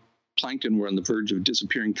concluded plankton were on the verge of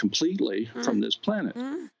disappearing completely from this planet.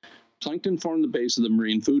 Plankton form the base of the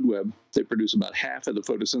marine food web. They produce about half of the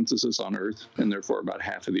photosynthesis on Earth, and therefore about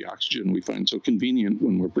half of the oxygen we find so convenient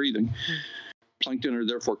when we're breathing. Plankton are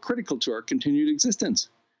therefore critical to our continued existence.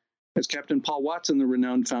 As Captain Paul Watson, the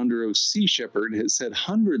renowned founder of Sea Shepherd, has said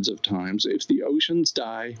hundreds of times, if the oceans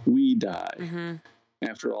die, we die. Mm-hmm.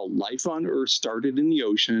 After all, life on Earth started in the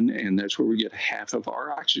ocean, and that's where we get half of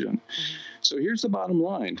our oxygen. Mm-hmm. So here's the bottom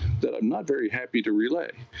line that I'm not very happy to relay.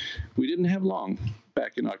 We didn't have long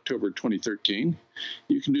back in October 2013.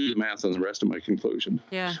 You can do the math on the rest of my conclusion.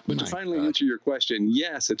 Yeah. But to finally answer your question,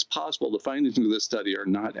 yes, it's possible the findings of this study are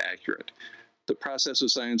not accurate. The process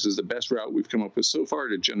of science is the best route we've come up with so far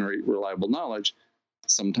to generate reliable knowledge.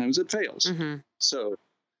 Sometimes it fails. Mm-hmm. So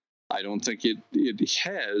I don't think it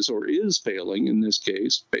has or is failing in this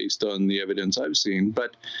case based on the evidence I've seen,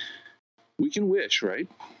 but we can wish, right?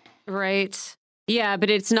 Right. Yeah, but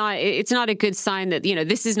it's not a good sign that,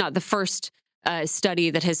 this is not the first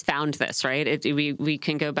study that has found this, right? We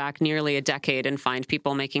can go back nearly a decade and find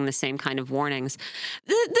people making the same kind of warnings.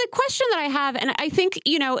 The question that I have, and I think,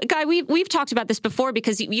 Guy, we've talked about this before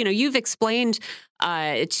because, you've explained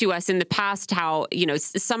to us in the past how,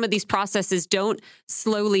 some of these processes don't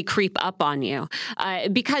slowly creep up on you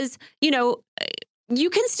because, you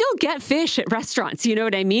can still get fish at restaurants. You know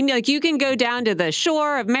what I mean? Like you can go down to the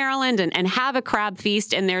shore of Maryland and have a crab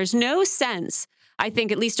feast, and there's no sense, I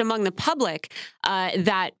think, at least among the public,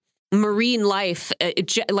 that marine life,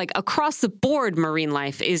 like across the board, marine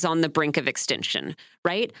life is on the brink of extinction,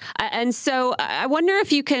 right? And so I wonder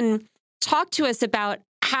if you can talk to us about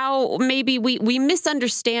how maybe we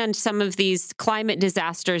misunderstand some of these climate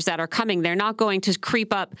disasters that are coming. They're not going to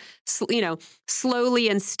creep up, slowly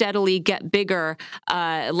and steadily get bigger,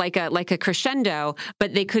 like a crescendo,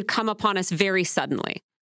 but they could come upon us very suddenly.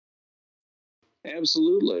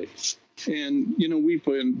 Absolutely. And, we've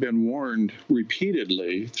been warned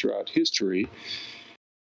repeatedly throughout history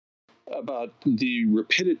about the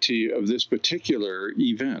rapidity of this particular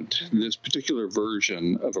event, this particular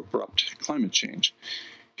version of abrupt climate change.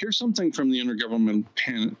 Here's something from the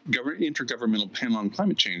Intergovernmental Panel on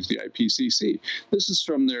Climate Change, the IPCC. This is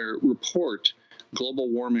from their report, Global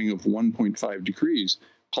Warming of 1.5 Degrees,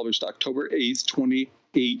 published October 8th,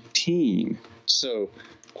 2018. So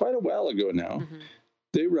quite a while ago now. Mm-hmm.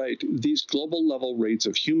 They write, these global level rates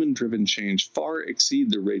of human-driven change far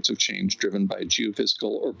exceed the rates of change driven by geophysical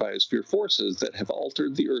or biosphere forces that have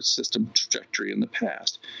altered the Earth's system trajectory in the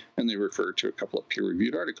past. And they refer to a couple of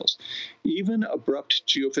peer-reviewed articles. Even abrupt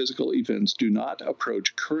geophysical events do not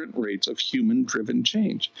approach current rates of human-driven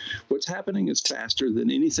change. What's happening is faster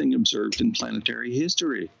than anything observed in planetary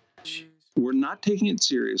history. We're not taking it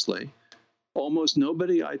seriously. Almost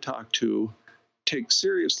nobody I talk to take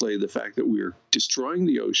seriously the fact that we are destroying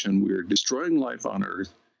the ocean, we are destroying life on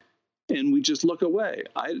Earth, and we just look away.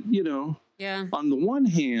 On the one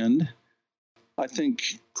hand, I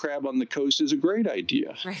think crab on the coast is a great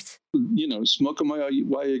idea. Right. Smoke them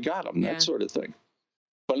while you got them, that sort of thing.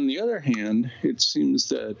 But on the other hand, it seems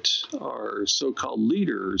that our so-called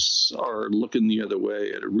leaders are looking the other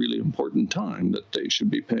way at a really important time that they should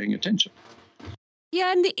be paying attention.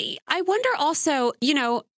 Yeah, and I wonder also,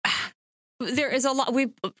 there is a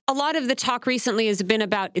lot of the talk recently has been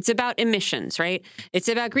about emissions, right? It's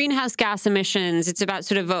about greenhouse gas emissions. It's about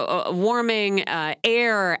sort of a warming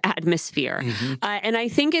air atmosphere. Mm-hmm. And I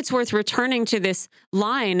think it's worth returning to this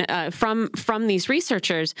line from these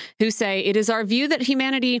researchers who say, it is our view that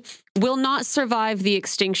humanity will not survive the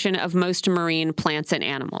extinction of most marine plants and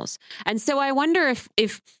animals. And so I wonder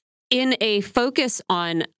if in a focus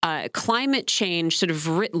on climate change sort of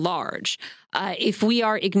writ large, if we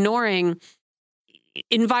are ignoring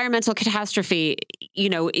environmental catastrophe,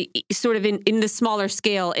 sort of in the smaller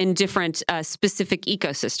scale in different specific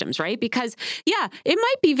ecosystems, right? Because, yeah, it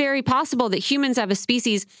might be very possible that humans as a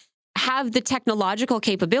species have the technological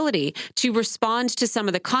capability to respond to some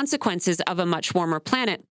of the consequences of a much warmer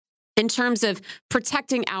planet in terms of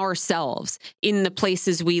protecting ourselves in the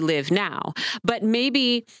places we live now. But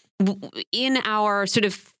maybe in our sort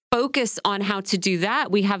of focus on how to do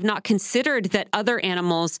that, we have not considered that other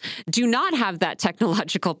animals do not have that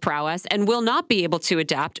technological prowess and will not be able to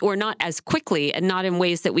adapt, or not as quickly and not in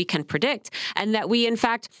ways that we can predict, and that we, in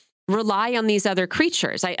fact, rely on these other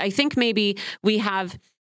creatures. I think maybe we have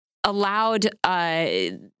allowed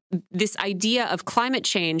this idea of climate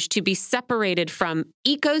change to be separated from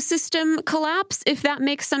ecosystem collapse, if that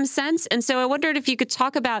makes some sense. And so I wondered if you could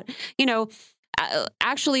talk about,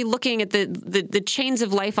 actually looking at the chains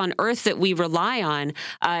of life on Earth that we rely on,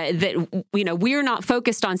 that, we're not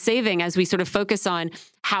focused on saving as we sort of focus on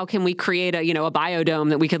how can we create a biodome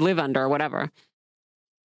that we could live under or whatever.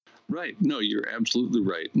 Right. No, you're absolutely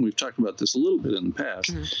right. And we've talked about this a little bit in the past.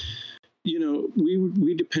 Mm-hmm.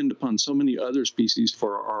 We depend upon so many other species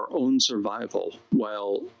for our own survival,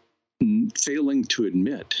 while failing to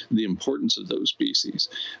admit the importance of those species.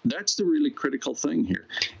 That's the really critical thing here.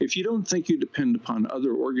 If you don't think you depend upon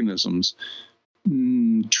other organisms,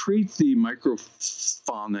 treat the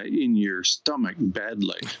microfauna in your stomach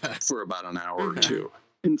badly for about an hour or two.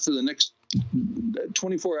 And for the next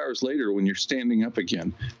 24 hours later, when you're standing up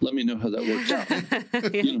again, let me know how that worked out.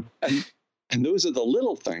 And those are the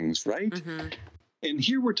little things, right? Mm-hmm. And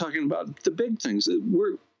here we're talking about the big things.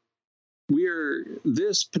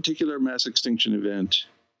 This particular mass extinction event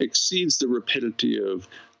exceeds the rapidity of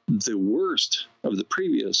the worst of the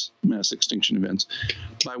previous mass extinction events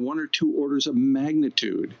by 1 or 2 orders of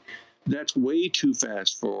magnitude. That's way too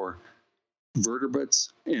fast for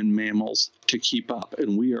vertebrates and mammals to keep up,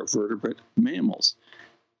 and we are vertebrate mammals.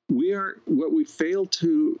 What we fail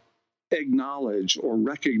to acknowledge or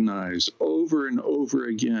recognize over and over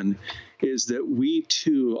again is that we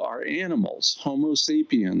too are animals. Homo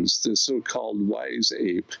sapiens, the so-called wise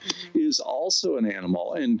ape, is also an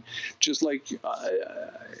animal. And just like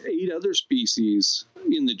 8 other species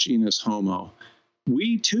in the genus Homo,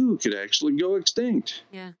 we too could actually go extinct.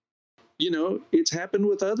 Yeah. It's happened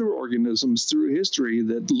with other organisms through history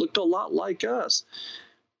that looked a lot like us.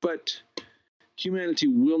 But humanity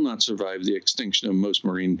will not survive the extinction of most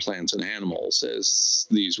marine plants and animals, as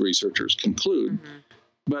these researchers conclude. Mm-hmm.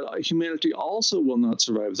 But humanity also will not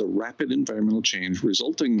survive the rapid environmental change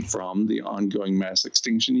resulting from the ongoing mass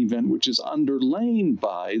extinction event, which is underlain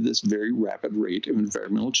by this very rapid rate of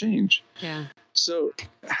environmental change. Yeah. So,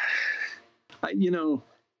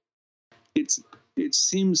 it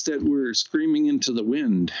seems that we're screaming into the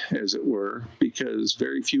wind, as it were, because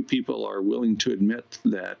very few people are willing to admit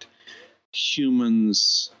that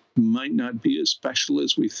humans might not be as special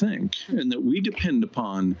as we think, and that we depend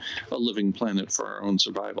upon a living planet for our own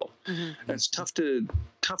survival. Mm-hmm. That's tough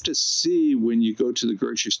to see when you go to the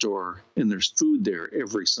grocery store and there's food there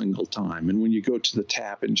every single time, and when you go to the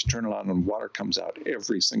tap and you turn it on and water comes out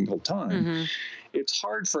every single time. Mm-hmm. It's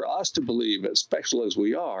hard for us to believe, as special as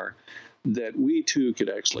we are, that we too could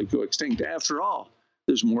actually go extinct. After all,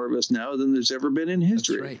 there's more of us now than there's ever been in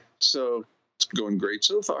history. That's right. So it's going great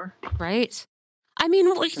so far. Right. I mean,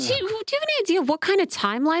 do you have any idea what kind of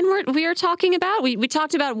timeline we are talking about? We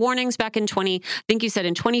talked about warnings back in I think you said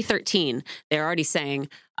in 2013. They're already saying,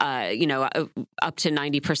 up to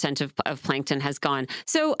 90% of plankton has gone.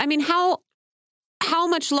 So, I mean, how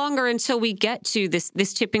much longer until we get to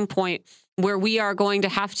this tipping point where we are going to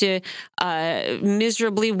have to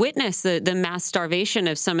miserably witness the mass starvation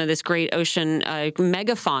of some of this great ocean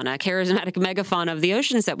megafauna, charismatic megafauna of the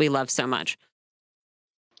oceans that we love so much?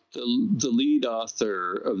 The lead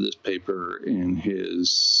author of this paper and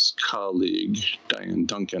his colleague, Diane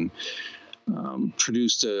Duncan,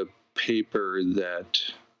 produced a paper that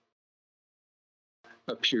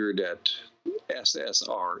appeared at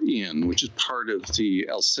SSRN, which is part of the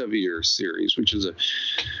Elsevier series, which is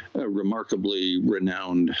a remarkably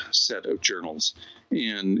renowned set of journals.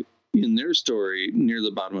 And in their story, near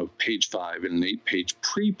the bottom of page 5 in an 8-page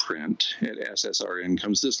preprint at SSRN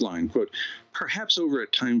comes this line, quote, "Perhaps over a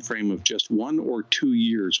time frame of just 1 or 2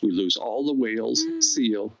 years, we lose all the whales,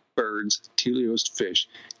 seal, birds, teleost fish,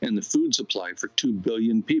 and the food supply for 2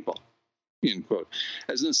 billion people." End quote.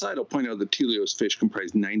 As an aside, I'll point out that teleost fish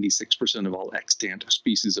comprise 96% of all extant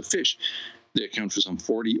species of fish. They account for some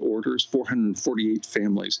 40 orders, 448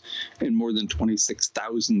 families, and more than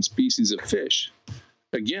 26,000 species of fish.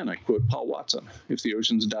 Again, I quote Paul Watson, "If the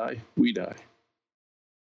oceans die, we die."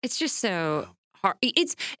 It's just so hard.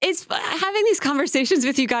 It's having these conversations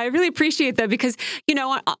with you, Guy. I really appreciate that because,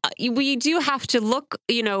 we do have to look,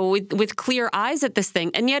 with clear eyes at this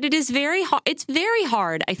thing. And yet it is very hard. It's very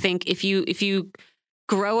hard, I think, if you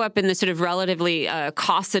grow up in the sort of relatively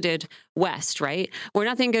cosseted West, right? Where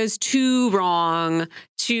nothing goes too wrong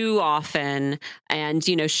too often and,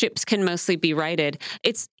 ships can mostly be righted.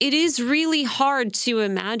 It is really hard to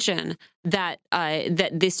imagine that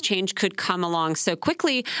this change could come along so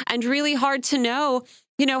quickly and really hard to know,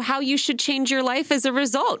 how you should change your life as a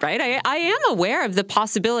result, right? I am aware of the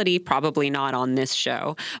possibility, probably not on this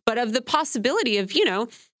show, but of the possibility of,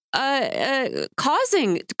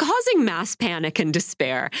 causing mass panic and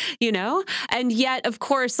despair, and yet, of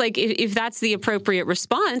course, like if that's the appropriate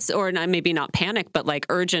response, or maybe not panic, but like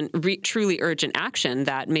truly urgent action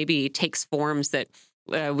that maybe takes forms that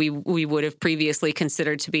we would have previously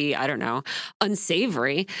considered to be, I don't know,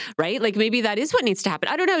 unsavory, right? Like maybe that is what needs to happen.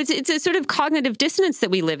 I don't know. It's a sort of cognitive dissonance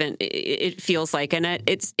that we live in. It feels like, and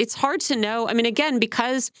it's hard to know. I mean, again,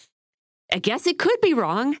 because I guess it could be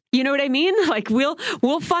wrong. You know what I mean? Like we'll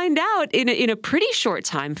find out in a pretty short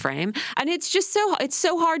time frame, and it's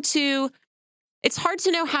so hard to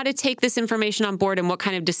know how to take this information on board and what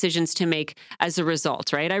kind of decisions to make as a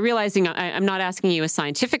result, right? I'm not asking you a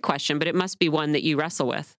scientific question, but it must be one that you wrestle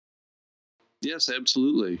with. Yes,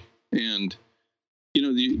 absolutely. And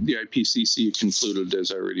the IPCC concluded,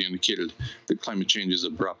 as I already indicated, that climate change is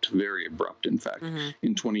abrupt, very abrupt, in fact,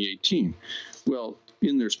 in 2018. Well,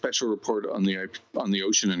 in their special report on the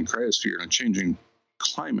ocean and cryosphere and a changing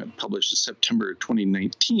climate, published in September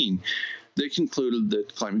 2019, they concluded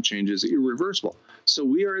that climate change is irreversible. So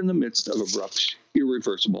we are in the midst of abrupt,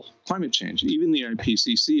 irreversible climate change. Even the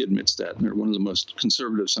IPCC admits that, and they're one of the most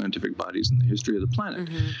conservative scientific bodies in the history of the planet.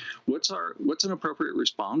 What's an appropriate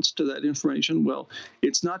response to that information? Well,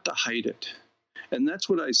 it's not to hide it. And that's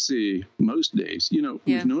what I see most days.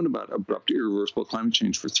 We've known about abrupt, irreversible climate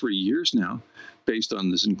change for 3 years now, based on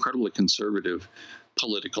this incredibly conservative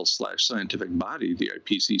political/scientific body, the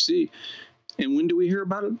IPCC. And when do we hear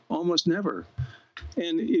about it? Almost never.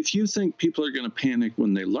 And if you think people are going to panic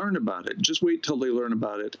when they learn about it, just wait till they learn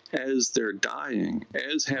about it as they're dying,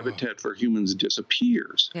 as habitat for humans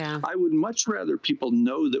disappears. Yeah. I would much rather people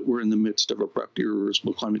know that we're in the midst of abrupt,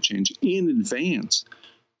 irreversible climate change in advance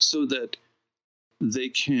so that they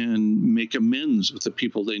can make amends with the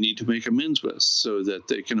people they need to make amends with, so that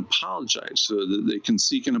they can apologize, so that they can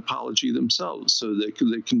seek an apology themselves, so they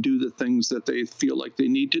can do the things that they feel like they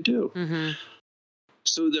need to do.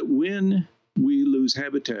 So that when we lose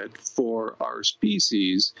habitat for our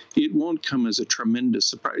species, it won't come as a tremendous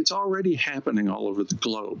surprise. It's already happening all over the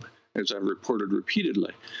globe, as I've reported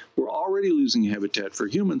repeatedly. We're already losing habitat for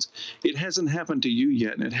humans. It hasn't happened to you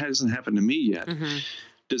yet, and it hasn't happened to me yet.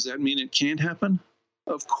 Does that mean it can't happen?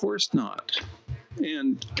 Of course not.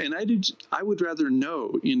 And I would rather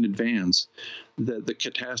know in advance that the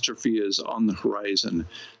catastrophe is on the horizon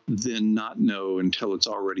than not know until it's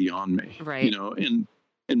already on me. Right.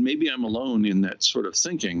 And maybe I'm alone in that sort of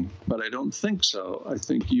thinking, but I don't think so. I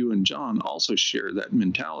think you and John also share that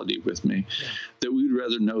mentality with me, that we'd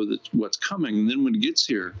rather know that what's coming. And then when it gets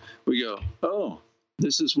here, we go, oh,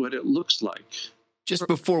 this is what it looks like. Just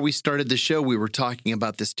before we started the show, we were talking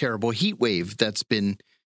about this terrible heat wave that's been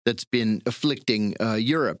afflicting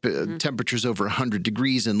Europe. Temperatures over 100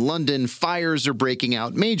 degrees in London. Fires are breaking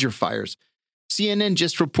out, major fires. CNN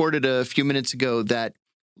just reported a few minutes ago that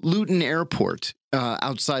Luton Airport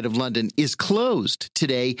outside of London is closed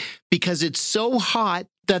today because it's so hot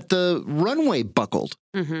that the runway buckled.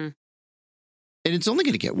 And it's only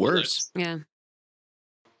going to get worse. Yeah.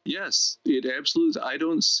 Yes, it absolutely. I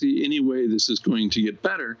don't see any way this is going to get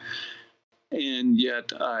better. And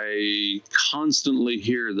yet I constantly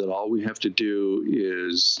hear that all we have to do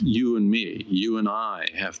is you and I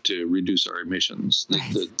have to reduce our emissions.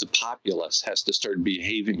 Right. The populace has to start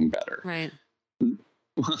behaving better. Right.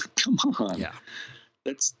 Well, come on. Yeah.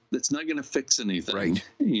 That's not going to fix anything. Right.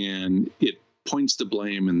 And it points the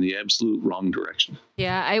blame in the absolute wrong direction.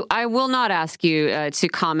 Yeah, I will not ask you to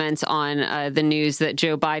comment on the news that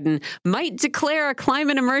Joe Biden might declare a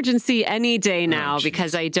climate emergency any day now,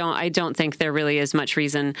 because I don't think there really is much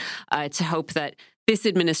reason to hope that this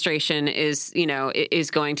administration is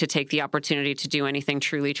going to take the opportunity to do anything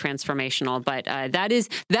truly transformational. But that is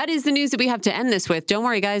the news that we have to end this with. Don't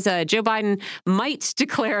worry, guys. Joe Biden might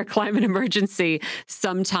declare a climate emergency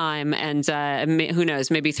sometime, and who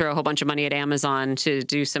knows? Maybe throw a whole bunch of money at Amazon to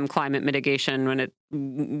do some climate mitigation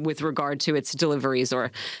with regard to its deliveries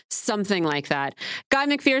or something like that. Guy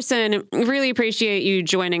McPherson, really appreciate you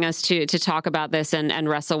joining us to talk about this and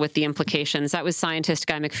wrestle with the implications. That was scientist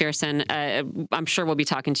Guy McPherson. I'm sure we'll be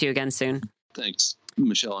talking to you again soon. Thanks,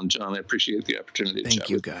 Michelle and John. I appreciate the opportunity to chat Thank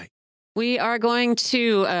you, with you. Guy. We are going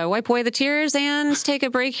to wipe away the tears and take a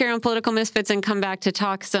break here on Political Misfits and come back to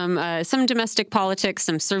talk some domestic politics,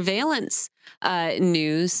 some surveillance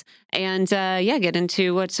news, and get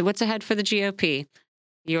into what's ahead for the GOP.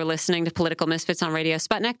 You're listening to Political Misfits on Radio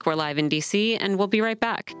Sputnik. We're live in D.C., and we'll be right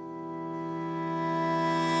back.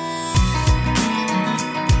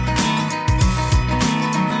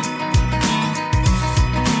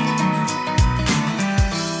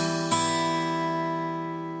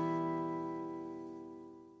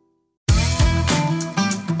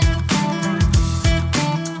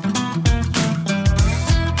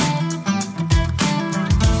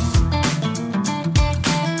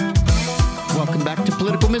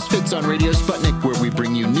 Political Misfits on Radio Sputnik, where we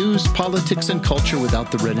bring you news, politics, and culture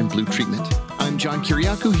without the red and blue treatment. I'm John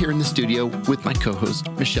Kiriakou here in the studio with my co-host,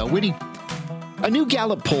 Michelle Whitty. A new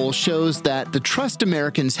Gallup poll shows that the trust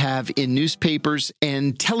Americans have in newspapers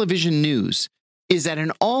and television news is at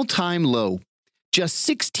an all-time low. Just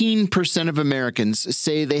 16% of Americans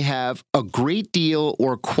say they have a great deal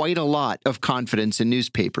or quite a lot of confidence in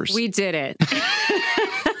newspapers. We did it.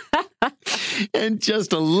 And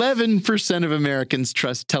just 11% of Americans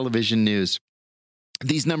trust television news.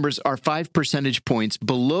 These numbers are 5 percentage points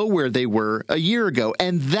below where they were a year ago,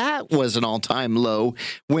 and that was an all-time low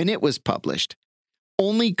when it was published.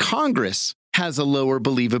 Only Congress has a lower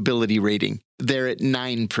believability rating. They're at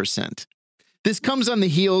 9%. This comes on the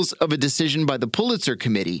heels of a decision by the Pulitzer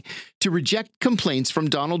Committee to reject complaints from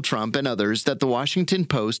Donald Trump and others that the Washington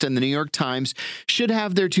Post and the New York Times should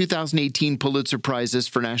have their 2018 Pulitzer Prizes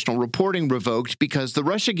for national reporting revoked because the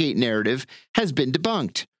Russiagate narrative has been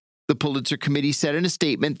debunked. The Pulitzer Committee said in a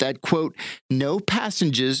statement that, quote, no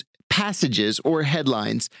passages or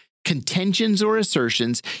headlines, contentions or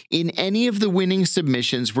assertions in any of the winning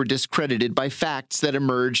submissions were discredited by facts that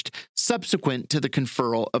emerged subsequent to the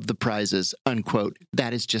conferral of the prizes, unquote.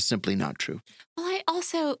 That is just simply not true. Well, I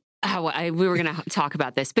also... we were going to talk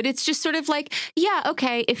about this, but it's just sort of like, yeah,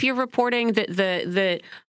 okay, if you're reporting that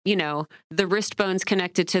the wrist bone's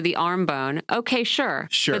connected to the arm bone, okay, sure.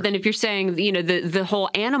 But then if you're saying, the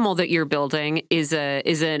whole animal that you're building is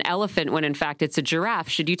an elephant when in fact it's a giraffe,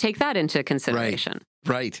 should you take that into consideration?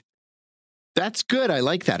 Right. That's good. I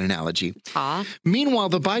like that analogy. Meanwhile,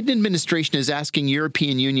 the Biden administration is asking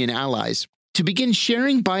European Union allies to begin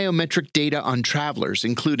sharing biometric data on travelers,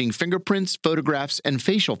 including fingerprints, photographs, and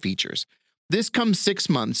facial features. This comes 6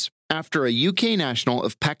 months after a UK national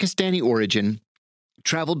of Pakistani origin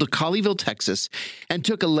traveled to Colleyville, Texas, and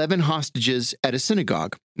took 11 hostages at a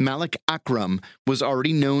synagogue. Malik Akram was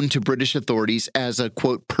already known to British authorities as a,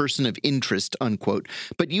 quote, person of interest, unquote,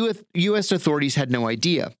 but U.S. authorities had no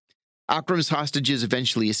idea. Akram's hostages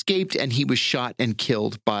eventually escaped, and he was shot and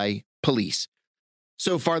killed by police.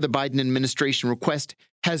 So far, the Biden administration request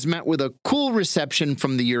has met with a cool reception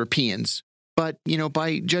from the Europeans. But,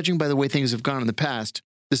 by judging by the way things have gone in the past,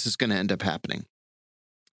 this is going to end up happening.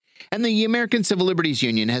 And the American Civil Liberties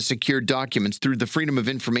Union has secured documents through the Freedom of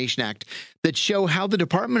Information Act that show how the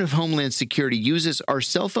Department of Homeland Security uses our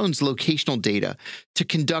cell phones' locational data to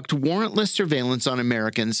conduct warrantless surveillance on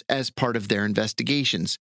Americans as part of their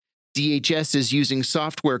investigations. DHS is using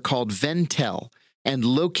software called Ventel and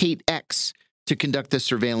LocateX to conduct the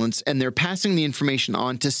surveillance, and they're passing the information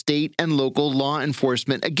on to state and local law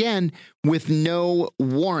enforcement, again, with no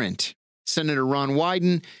warrant. Senator Ron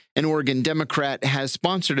Wyden, an Oregon Democrat, has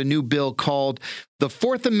sponsored a new bill called the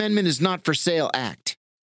Fourth Amendment is Not for Sale Act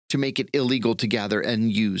to make it illegal to gather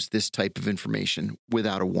and use this type of information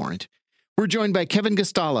without a warrant. We're joined by Kevin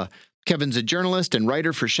Gosztola. Kevin's a journalist and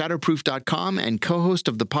writer for Shadowproof.com and co-host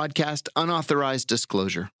of the podcast Unauthorized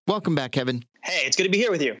Disclosure. Welcome back, Kevin. Hey, it's good to be here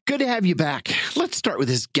with you. Good to have you back. Let's start with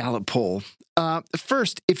this Gallup poll.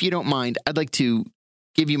 First, if you don't mind, I'd like to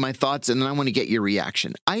give you my thoughts, and then I want to get your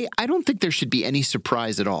reaction. I don't think there should be any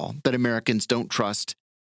surprise at all that Americans don't trust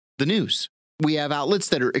the news. We have outlets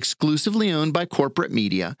that are exclusively owned by corporate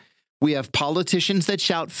media. We have politicians that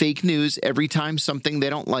shout fake news every time something they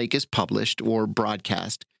don't like is published or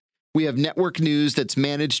broadcast. We have network news that's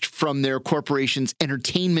managed from their corporation's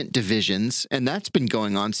entertainment divisions, and that's been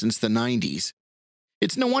going on since the 90s.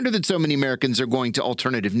 It's no wonder that so many Americans are going to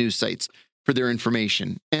alternative news sites for their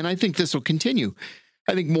information, and I think this will continue.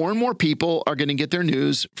 I think more and more people are going to get their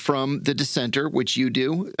news from The Dissenter, which you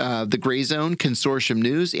do, the Gray Zone, Consortium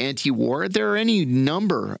News, Anti-War. There are any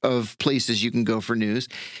number of places you can go for news,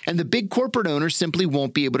 and the big corporate owners simply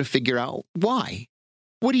won't be able to figure out why.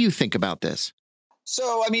 What do you think about this?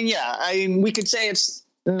 So, we could say it's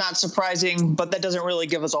not surprising, but that doesn't really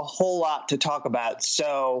give us a whole lot to talk about.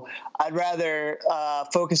 So I'd rather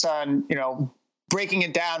focus on, breaking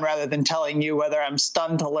it down rather than telling you whether I'm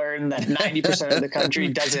stunned to learn that 90% of the country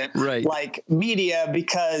doesn't like media,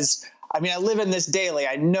 because I mean, I live in this daily.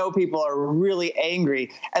 I know people are really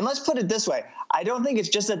angry. And let's put it this way. I don't think it's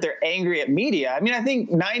just that they're angry at media. I mean, I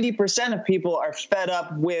think 90% of people are fed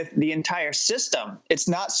up with the entire system. It's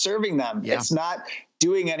not serving them. Yeah. It's not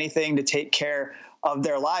doing anything to take care of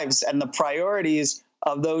their lives. And the priorities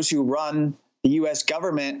of those who run the U.S.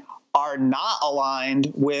 government are not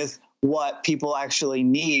aligned with what people actually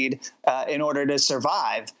need in order to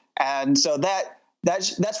survive. And so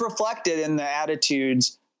that's reflected in the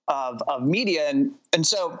attitudes of media. And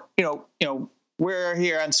so, you know, we're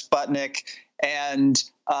here on Sputnik, and,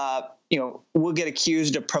 we'll get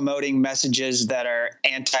accused of promoting messages that are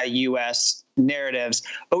anti-U.S. narratives,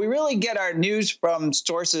 but we really get our news from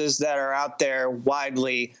sources that are out there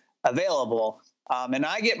widely available. And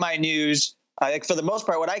I get my news, for the most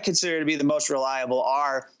part, what I consider to be the most reliable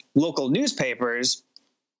are local newspapers,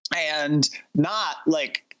 and not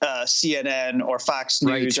like CNN or Fox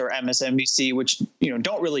News or MSNBC, which,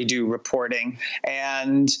 don't really do reporting.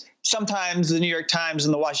 And sometimes the New York Times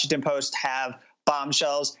and the Washington Post have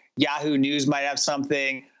bombshells. Yahoo News might have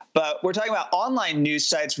something. But we're talking about online news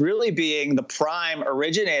sites really being the prime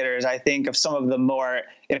originators, I think, of some of the more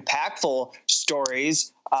impactful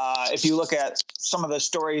stories. If you look at some of the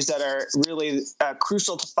stories that are really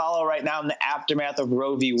crucial to follow right now in the aftermath of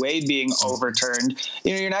Roe v. Wade being overturned,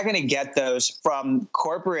 you're not going to get those from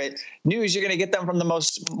corporate news. You're going to get them from the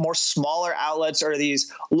more smaller outlets or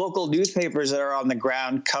these local newspapers that are on the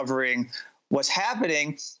ground covering what's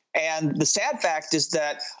happening. And the sad fact is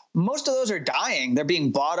that most of those are dying. They're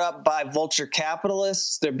being bought up by vulture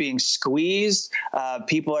capitalists. They're being squeezed.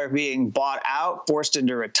 People are being bought out, forced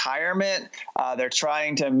into retirement. They're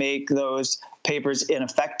trying to make those papers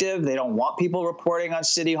ineffective. They don't want people reporting on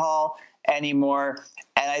City Hall anymore.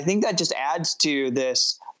 And I think that just adds to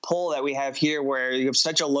this poll that we have here, where you have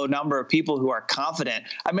such a low number of people who are confident.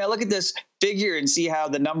 I mean, I look at this figure and see how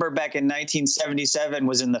the number back in 1977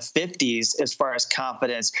 was in the 50s as far as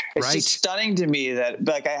confidence. It's just stunning to me that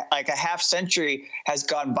like a half century has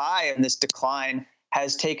gone by and this decline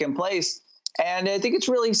has taken place. And I think it's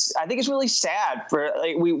really sad. For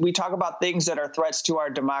we talk about things that are threats to our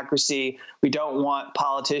democracy. We don't want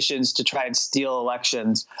politicians to try and steal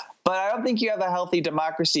elections, but I don't think you have a healthy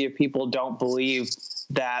democracy if people don't believe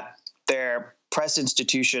that their press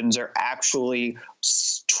institutions are actually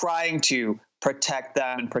trying to protect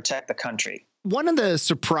them and protect the country. One of the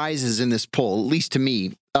surprises in this poll, at least to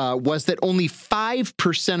me, was that only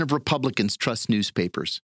 5% of Republicans trust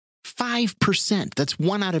newspapers. 5%. That's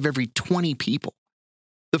 1 out of every 20 people.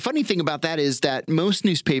 The funny thing about that is that most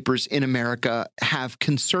newspapers in America have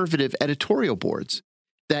conservative editorial boards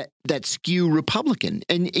that skew Republican.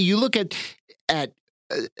 And you look at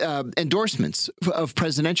endorsements of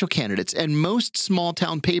presidential candidates, and most small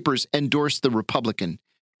town papers endorse the Republican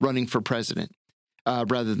running for president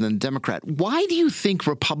rather than the Democrat. Why do you think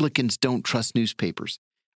Republicans don't trust newspapers?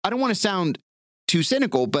 I don't want to sound too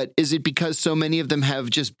cynical, but is it because so many of them have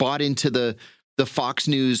just bought into the Fox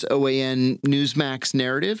News, OAN, Newsmax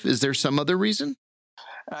narrative? Is there some other reason?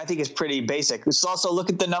 I think it's pretty basic. Let's also look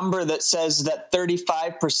at the number that says that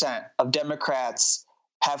 35% of Democrats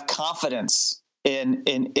have confidence in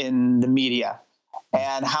the media,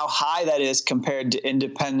 and how high that is compared to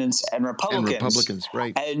independents and Republicans.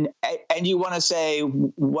 Right. And you want to say,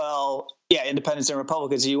 well, yeah, independents and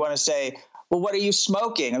Republicans. You want to say, well, what are you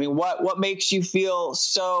smoking? I mean, what makes you feel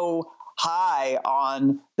so high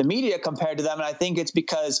on the media compared to them? And I think it's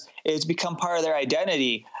because it's become part of their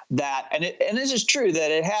identity that, and this is true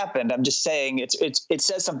that it happened. I'm just saying it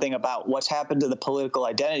says something about what's happened to the political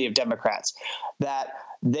identity of Democrats, that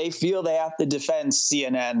they feel they have to defend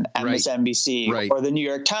CNN, MSNBC, or the New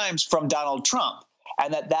York Times from Donald Trump,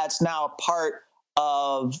 and that's now part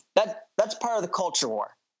of that. That's part of the culture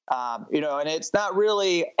war. And it's not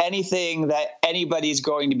really anything that anybody's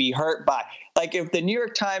going to be hurt by. Like if the New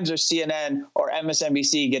York Times or CNN or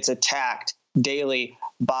MSNBC gets attacked daily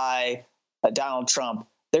by Donald Trump,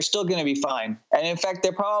 they're still going to be fine. And in fact,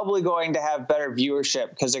 they're probably going to have better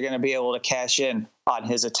viewership because they're going to be able to cash in on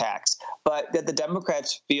his attacks. But that the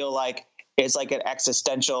Democrats feel like it's like an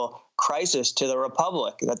existential crisis to the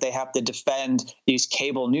republic, that they have to defend these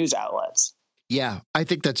cable news outlets. Yeah, I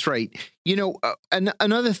think that's right.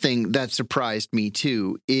 Another thing that surprised me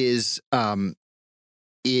too is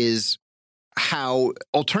how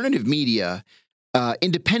alternative media,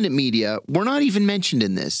 independent media, were not even mentioned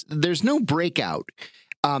in this. There's no breakout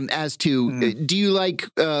as to do you like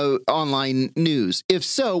online news? If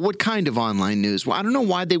so, what kind of online news? Well, I don't know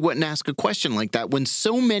why they wouldn't ask a question like that when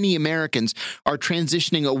so many Americans are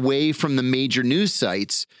transitioning away from the major news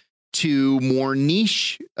sites to more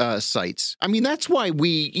niche sites. I mean, that's why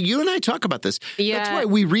you and I talk about this. Yeah. That's why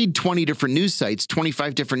we read 20 different news sites,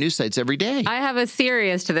 25 different news sites every day. I have a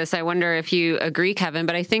theory as to this. I wonder if you agree, Kevin,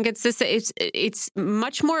 but I think it's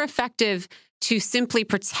much more effective to simply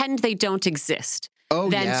pretend they don't exist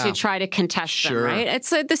than to try to contest them, right?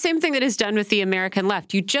 It's the same thing that is done with the American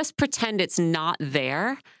left. You just pretend it's not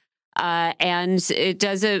there, and it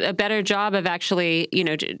does a better job of actually,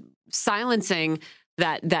 silencing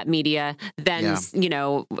that media than,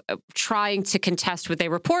 trying to contest what they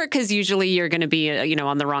report, because usually you're going to be,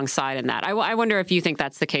 on the wrong side in that. I wonder if you think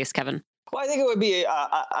that's the case, Kevin. Well, I think it would be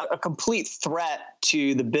a complete threat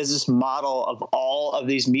to the business model of all of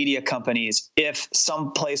these media companies if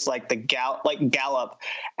some place like Gallup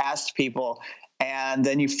asked people, and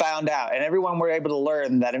then you found out, and everyone were able to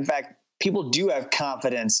learn that, in fact, people do have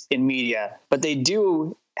confidence in media, but they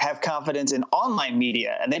do have confidence in online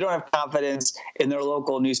media, and they don't have confidence in their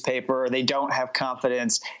local newspaper, or they don't have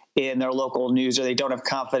confidence in their local news, or they don't have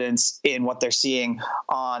confidence in what they're seeing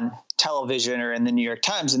on television or in the New York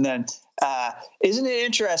Times. And then isn't it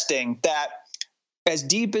interesting that as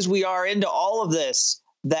deep as we are into all of this,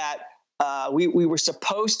 that we were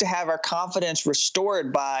supposed to have our confidence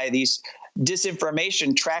restored by these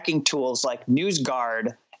disinformation tracking tools like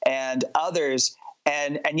NewsGuard and others,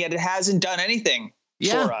 and yet it hasn't done anything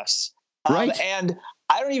for us. Right. And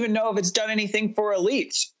I don't even know if it's done anything for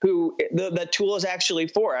elites who the tool is actually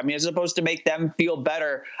for. I mean, it's supposed to make them feel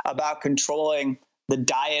better about controlling the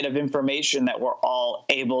diet of information that we're all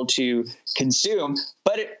able to consume.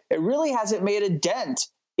 But it really hasn't made a dent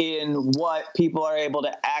in what people are able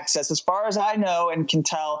to access. As far as I know and can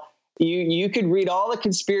tell, you could read all the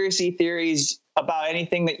conspiracy theories about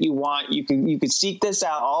anything that you want. You could seek this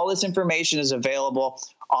out. All this information is available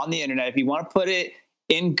on the internet. If you want to put it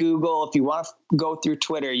in Google, if you want to go through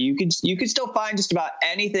Twitter, you could still find just about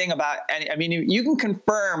anything about any. I mean, you can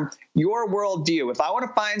confirm your worldview. If I want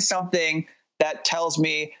to find something that tells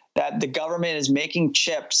me that the government is making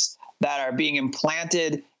chips that are being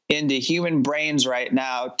implanted into human brains right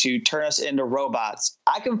now to turn us into robots,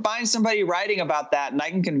 I can find somebody writing about that, and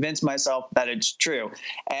I can convince myself that it's true.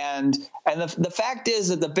 And the fact is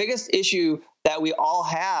that the biggest issue that we all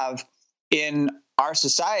have in our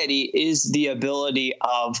society is the ability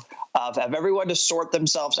of everyone to sort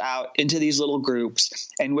themselves out into these little groups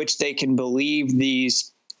in which they can believe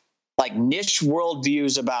these like niche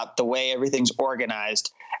worldviews about the way everything's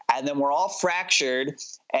organized. And then we're all fractured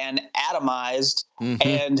and atomized,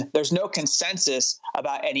 and there's no consensus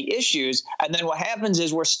about any issues. And then what happens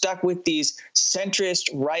is we're stuck with these centrist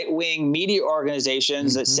right-wing media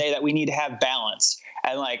organizations that say that we need to have balance.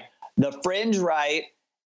 And like the fringe right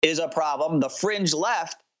is a problem, the fringe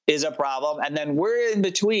left is a problem, and then we're in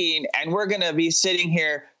between, and we're going to be sitting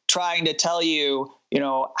here trying to tell you,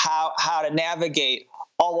 how to navigate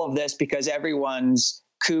all of this because everyone's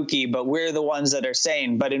kooky, but we're the ones that are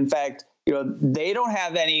sane. But in fact, they don't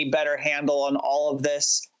have any better handle on all of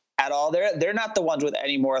this at all. They're not the ones with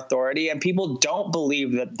any more authority, and people don't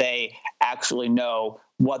believe that they actually know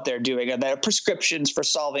what they're doing, and their prescriptions for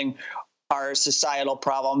solving our societal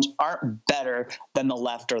problems aren't better than the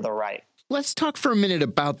left or the right. Let's talk for a minute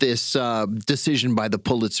about this decision by the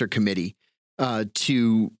Pulitzer Committee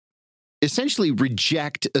to essentially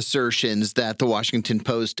reject assertions that the Washington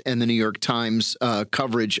Post and the New York Times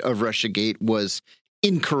coverage of Russiagate was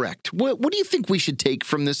incorrect. What do you think we should take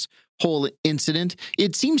from this whole incident?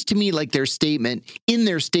 It seems to me like in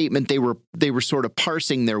their statement, they were sort of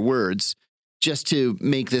parsing their words just to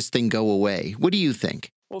make this thing go away. What do you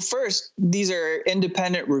think? Well, first, these are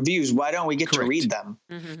independent reviews. Why don't we get to read them?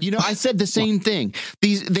 I said the same thing.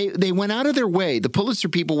 They went out of their way. The Pulitzer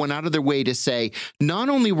people went out of their way to say, not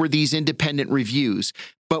only were these independent reviews,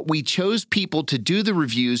 but we chose people to do the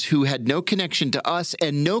reviews who had no connection to us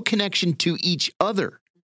and no connection to each other.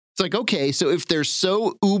 It's like, okay, so if they're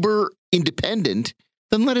so uber independent,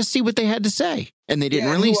 then let us see what they had to say. And they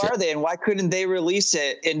didn't release it. Who are they, and why couldn't they release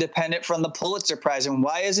it independent from the Pulitzer Prize? And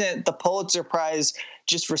why isn't the Pulitzer Prize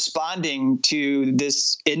just responding to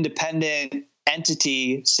this independent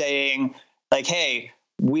entity saying, like, hey,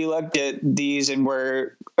 we looked at these and we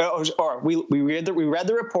read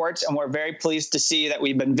the reports, and we're very pleased to see that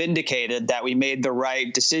we've been vindicated, that we made the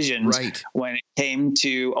right decisions when it came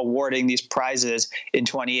to awarding these prizes in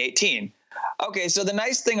 2018. Okay, so the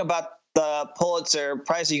nice thing about the Pulitzer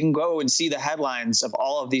Prize, you can go and see the headlines of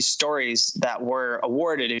all of these stories that were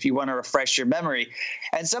awarded if you want to refresh your memory.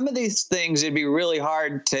 And some of these things, it'd be really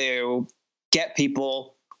hard to get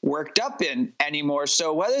people worked up in anymore.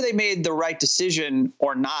 So whether they made the right decision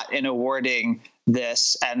or not in awarding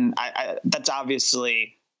this, and that's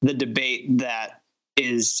obviously the debate that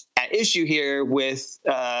is at issue here with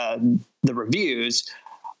the reviews.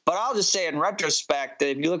 But I'll just say in retrospect that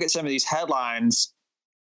if you look at some of these headlines,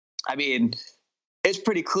 I mean, it's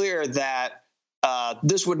pretty clear that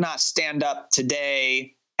this would not stand up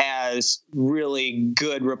today as really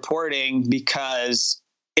good reporting because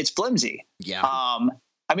it's flimsy. Yeah.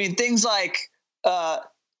 I mean, things like, I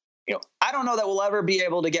don't know that we'll ever be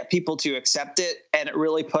able to get people to accept it. And it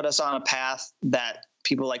really put us on a path that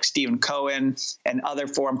people like Stephen Cohen and other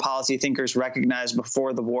foreign policy thinkers recognized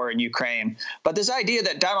before the war in Ukraine. But this idea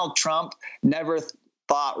that Donald Trump never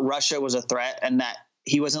thought Russia was a threat and that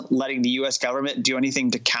he wasn't letting the U.S. government do anything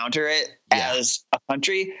to counter it as a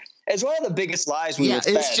country is one of the biggest lies we were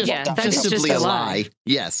fed. That's simply a lie.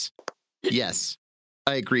 Yes.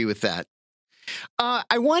 I agree with that.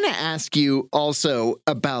 I want to ask you also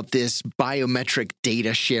about this biometric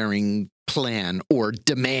data sharing plan or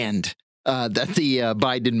demand that the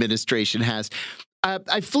Biden administration has.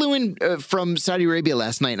 I flew in from Saudi Arabia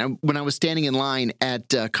last night. When I was standing in line at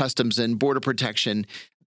Customs and Border Protection,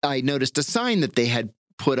 I noticed a sign that they had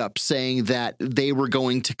put up saying that they were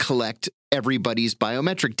going to collect everybody's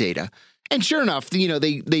biometric data. And sure enough,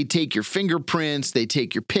 they take your fingerprints, they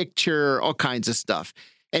take your picture, all kinds of stuff.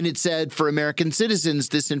 And it said for American citizens,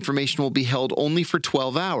 this information will be held only for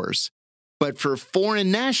 12 hours. But for foreign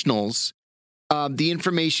nationals, the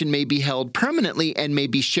information may be held permanently and may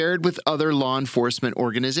be shared with other law enforcement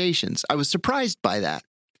organizations. I was surprised by that.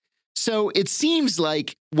 So it seems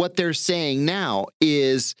like what they're saying now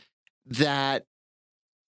is that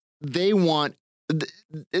they want,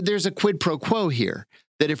 there's a quid pro quo here,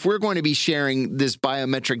 that if we're going to be sharing this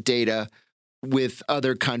biometric data with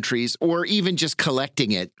other countries or even just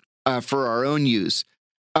collecting it for our own use,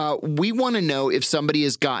 we want to know if somebody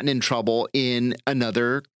has gotten in trouble in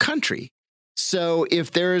another country. So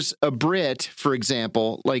if there's a Brit, for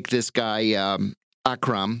example, like this guy,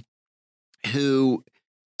 Akram, who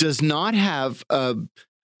does not have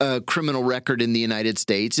a criminal record in the United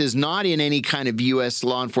States, is not in any kind of U.S.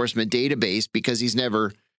 law enforcement database because he's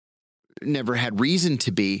never had reason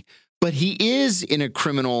to be, but he is in a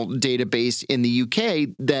criminal database in the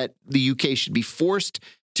UK, that the UK should be forced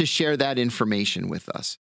to share that information with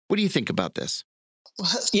us. What do you think about this?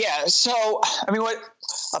 Yeah. So, I mean, what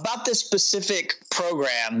about this specific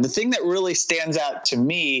program? The thing that really stands out to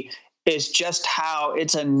me is just how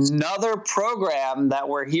it's another program that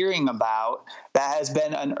we're hearing about that has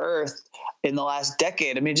been unearthed in the last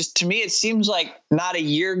decade. I mean, just to me, it seems like not a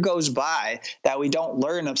year goes by that we don't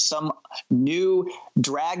learn of some new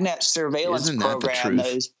dragnet surveillance program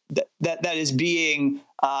that is being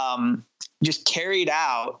just carried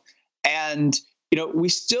out. And, we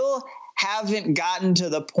still haven't gotten to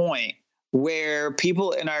the point where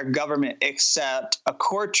people in our government accept a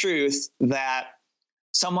core truth that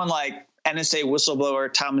someone like NSA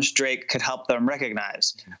whistleblower Thomas Drake could help them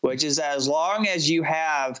recognize, which is as long as you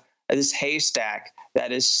have this haystack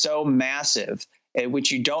that is so massive, in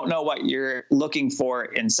which you don't know what you're looking for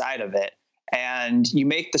inside of it, and you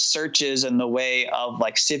make the searches and the way of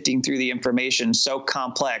like sifting through the information so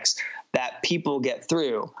complex that people get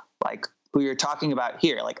through, like who you're talking about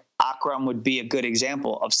here, like Akram would be a good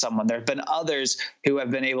example of someone. There have been others who have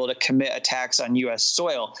been able to commit attacks on U.S.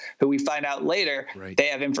 soil, who we find out later they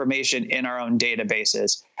have information in our own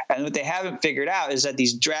databases. And what they haven't figured out is that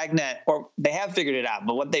these dragnet, or they have figured it out,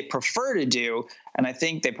 but what they prefer to do, and I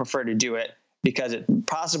think they prefer to do it because it's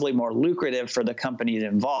possibly more lucrative for the companies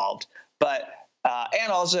involved, but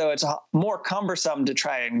and also it's more cumbersome to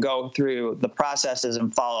try and go through the processes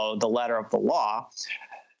and follow the letter of the law.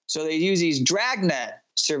 So they use these dragnet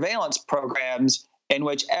surveillance programs in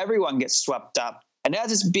which everyone gets swept up. And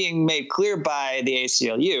as it's being made clear by the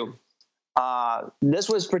ACLU, this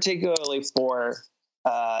was particularly for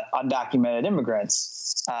undocumented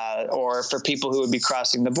immigrants or for people who would be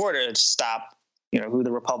crossing the border to stop, who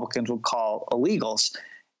the Republicans would call illegals.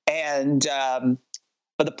 And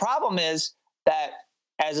but the problem is that,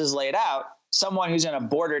 as is laid out, someone who's in a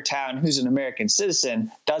border town who's an American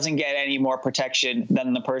citizen doesn't get any more protection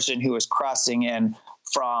than the person who is crossing in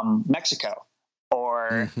from Mexico.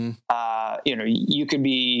 Or, you could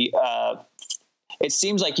be, it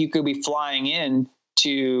seems like you could be flying in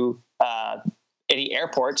to any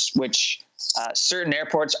airports, which certain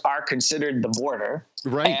airports are considered the border.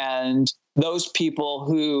 Right. And those people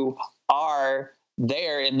who are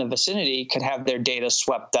there in the vicinity could have their data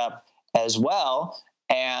swept up as well.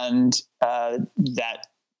 And that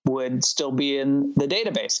would still be in the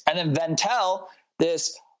database. And then Ventel,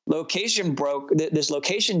 this location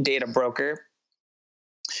data broker,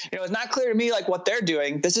 it's not clear to me like what they're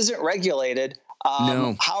doing. This isn't regulated.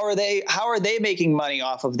 No. How are they making money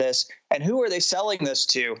off of this, and who are they selling this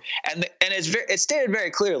to? And it's stated very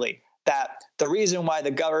clearly that the reason why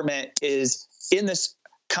the government is in this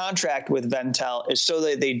contract with Ventel is so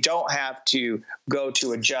that they don't have to go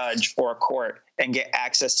to a judge or a court and get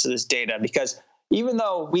access to this data. Because even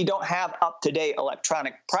though we don't have up-to-date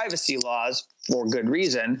electronic privacy laws for good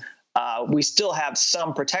reason, we still have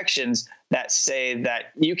some protections that say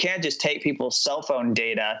that you can't just take people's cell phone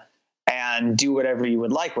data and do whatever you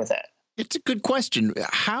would like with it. It's a good question.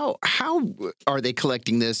 How are they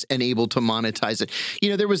collecting this and able to monetize it?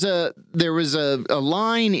 There was a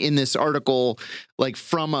line in this article, like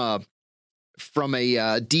from a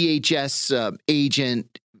DHS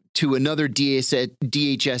agent to another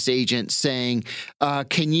DHS agent saying,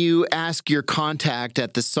 can you ask your contact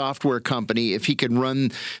at the software company if he can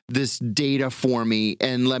run this data for me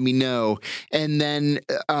and let me know? And then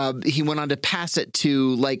he went on to pass it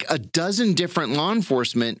to like a dozen different law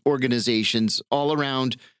enforcement organizations all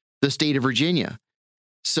around the state of Virginia.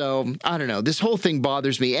 So I don't know. This whole thing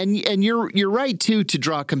bothers me. And you're right, too, to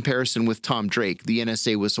draw a comparison with Tom Drake, the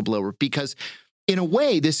NSA whistleblower, because in a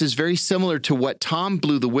way, this is very similar to what Tom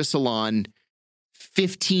blew the whistle on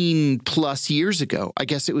 15 plus years ago. I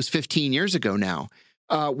guess it was 15 years ago now,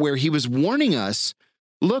 where he was warning us,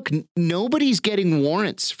 look, nobody's getting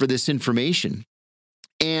warrants for this information.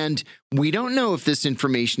 And we don't know if this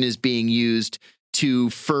information is being used to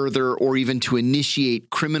further or even to initiate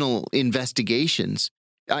criminal investigations.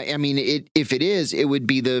 I mean, if it is, it would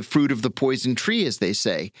be the fruit of the poison tree, as they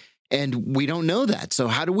say. And we don't know that. So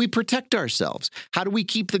how do we protect ourselves? How do we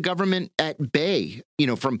keep the government at bay,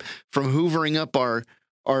 from hoovering up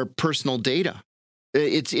our personal data?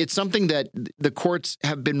 It's something that the courts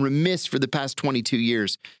have been remiss for the past 22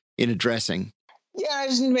 years in addressing. Yeah, I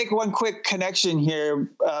just need to make one quick connection here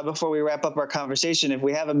before we wrap up our conversation, if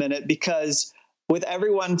we have a minute, because with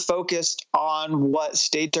everyone focused on what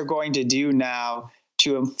states are going to do now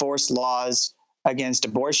to enforce laws against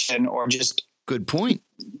abortion or just good point.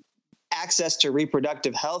 Access to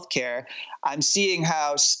reproductive health care, I'm seeing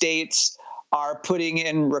how states are putting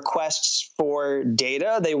in requests for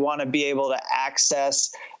data. They want to be able to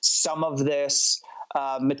access some of this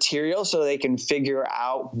material so they can figure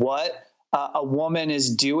out what a woman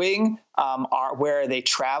is doing, where are they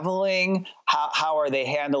traveling, how are they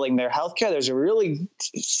handling their healthcare. There's a really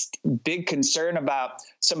big concern about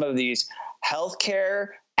some of these healthcare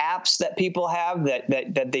apps that people have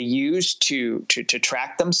that they use to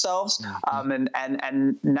track themselves.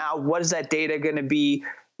 And now what is that data going to be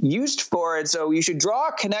used for? And so you should draw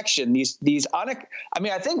a connection.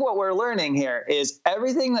 I think what we're learning here is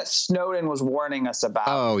everything that Snowden was warning us about.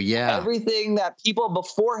 Oh, yeah. Everything that people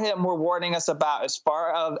before him were warning us about as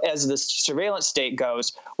far as the surveillance state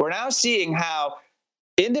goes. We're now seeing how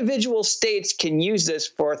individual states can use this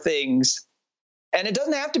for things. And it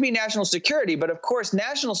doesn't have to be national security, but of course,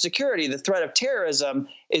 national security, the threat of terrorism,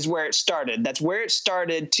 is where it started. That's where it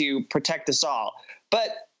started to protect us all. But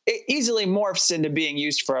it easily morphs into being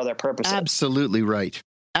used for other purposes. Absolutely right.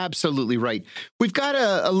 Absolutely right. We've got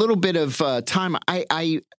a little bit of time.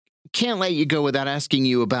 I can't let you go without asking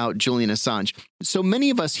you about Julian Assange. So many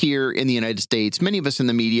of us here in the United States, many of us in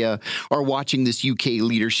the media are watching this UK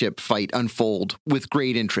leadership fight unfold with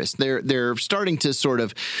great interest. They're starting to sort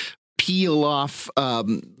of peel off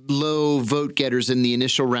low vote getters in the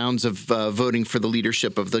initial rounds of voting for the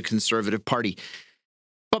leadership of the Conservative Party.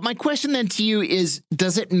 But my question then to you is,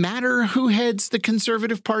 does it matter who heads the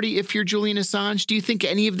Conservative Party if you're Julian Assange? Do you think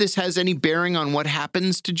any of this has any bearing on what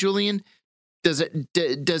happens to Julian? Does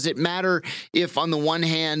it matter if, on the one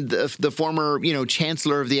hand, the former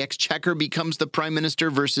chancellor of the Exchequer becomes the prime minister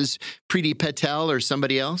versus Priti Patel or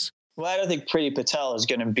somebody else? Well, I don't think Priti Patel is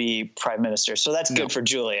going to be prime minister, so that's good for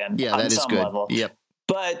Julian on some good. level. Yep.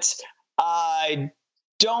 But I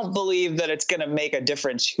don't believe that it's going to make a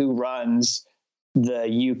difference who runs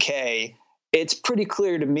the UK. It's pretty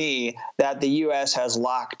clear to me that the US has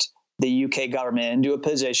locked the UK government into a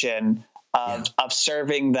position of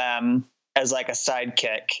serving them as like a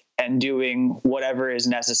sidekick and doing whatever is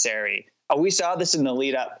necessary. We saw this in the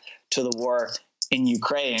lead up to the war in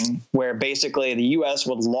Ukraine, where basically the US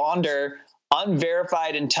would launder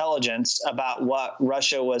unverified intelligence about what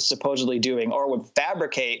Russia was supposedly doing, or would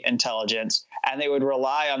fabricate intelligence, and they would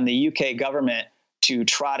rely on the UK government to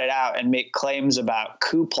trot it out and make claims about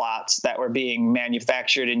coup plots that were being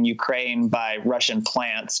manufactured in Ukraine by Russian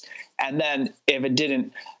plants. And then if it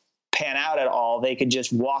didn't pan out at all, they could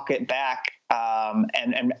just walk it back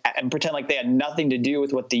and pretend like they had nothing to do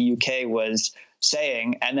with what the UK was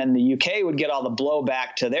saying. And then the UK would get all the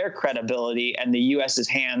blowback to their credibility, and the US's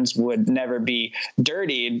hands would never be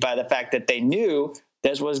dirtied by the fact that they knew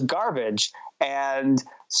this was garbage. And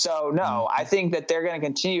so, no, I think that they're going to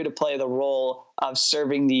continue to play the role of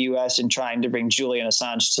serving the U.S. and trying to bring Julian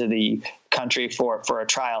Assange to the country for a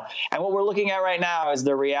trial. And what we're looking at right now is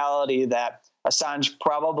the reality that Assange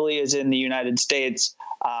probably is in the United States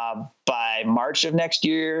by March of next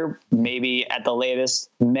year, maybe at the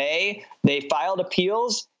latest May. They filed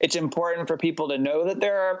appeals. It's important for people to know that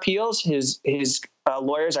there are appeals. His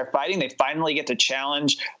lawyers are fighting. They finally get to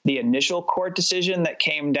challenge the initial court decision that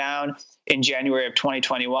came down in January of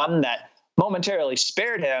 2021 that momentarily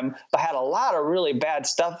spared him, but had a lot of really bad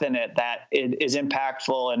stuff in it that is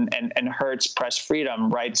impactful and hurts press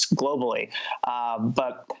freedom rights globally.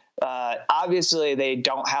 But obviously, they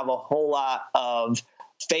don't have a whole lot of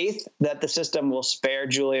faith that the system will spare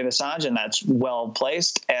Julian Assange, and that's well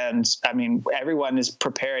placed. And I mean, everyone is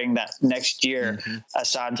preparing that next year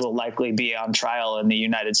Assange will likely be on trial in the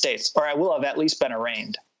United States, or I will have at least been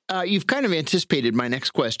arraigned. You've kind of anticipated my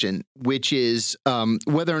next question, which is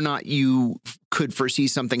whether or not you could foresee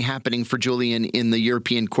something happening for Julian in the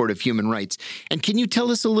European Court of Human Rights. And can you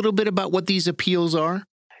tell us a little bit about what these appeals are?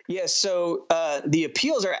 Yes. So the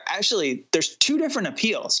appeals are actually, there's two different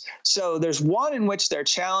appeals. So there's one in which they're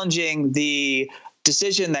challenging the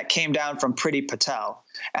decision that came down from Priti Patel.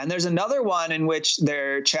 And there's another one in which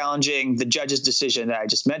they're challenging the judge's decision that I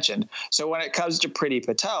just mentioned. So when it comes to Priti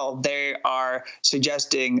Patel, they are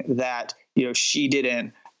suggesting that, she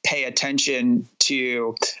didn't pay attention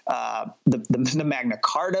to the Magna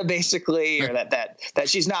Carta, basically, or that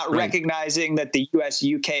she's not recognizing that the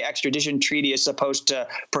U.S.-UK extradition treaty is supposed to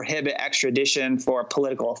prohibit extradition for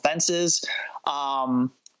political offenses. And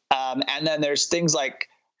then there's things like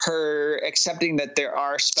her accepting that there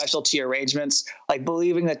are specialty arrangements, like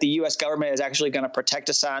believing that the U.S. government is actually going to protect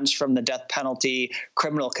Assange from the death penalty,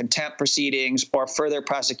 criminal contempt proceedings, or further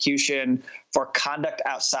prosecution for conduct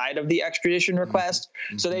outside of the extradition request.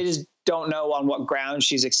 Mm-hmm. So they just don't know on what grounds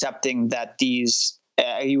she's accepting that these,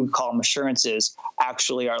 you would call them assurances,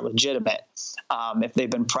 actually are legitimate if they've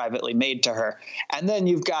been privately made to her. And then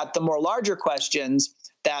you've got the more larger questions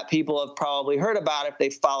that people have probably heard about if they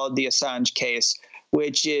followed the Assange case,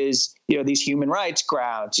 which is, these human rights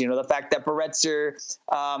grounds, the fact that Beretzer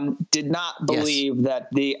did not believe that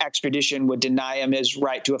the extradition would deny him his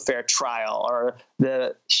right to a fair trial, or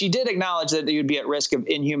she did acknowledge that he would be at risk of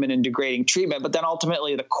inhuman and degrading treatment, but then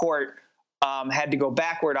ultimately the court had to go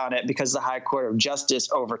backward on it because the High Court of Justice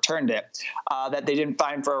overturned it, that they didn't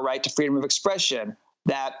find for a right to freedom of expression,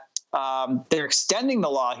 that they're extending the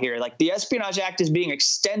law here. Like the Espionage Act is being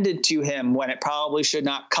extended to him when it probably should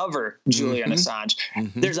not cover Julian Assange.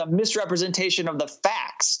 There's a misrepresentation of the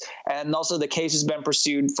facts. And also the case has been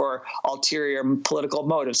pursued for ulterior political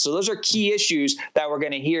motives. So those are key issues that we're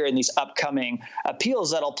going to hear in these upcoming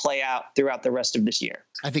appeals that'll play out throughout the rest of this year.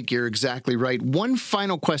 I think you're exactly right. One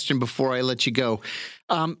final question before I let you go.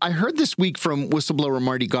 I heard this week from whistleblower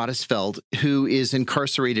Marty Gottesfeld, who is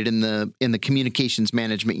incarcerated in the communications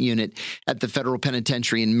management unit at the federal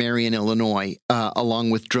penitentiary in Marion, Illinois, along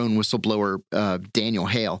with drone whistleblower Daniel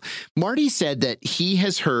Hale. Marty said that he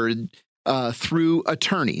has heard through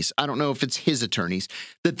attorneys, I don't know if it's his attorneys,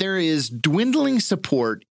 that there is dwindling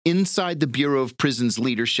support inside the Bureau of Prisons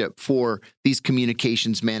leadership for these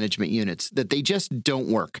communications management units, that they just don't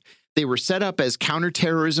work. They were set up as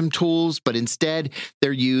counterterrorism tools, but instead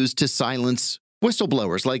they're used to silence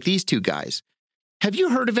whistleblowers like these two guys. Have you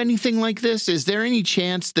heard of anything like this? Is there any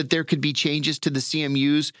chance that there could be changes to the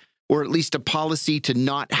CMUs, or at least a policy to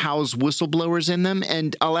not house whistleblowers in them?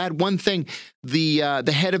 And I'll add one thing. The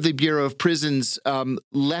head of the Bureau of Prisons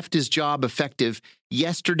left his job effective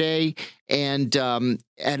yesterday and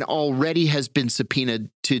already has been subpoenaed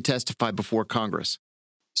to testify before Congress.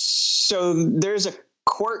 So there's a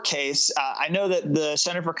court case. I know that the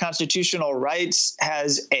Center for Constitutional Rights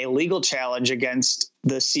has a legal challenge against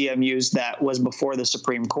the CMUs that was before the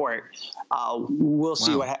Supreme Court. We'll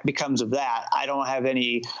see what becomes of that. I don't have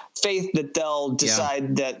any faith that they'll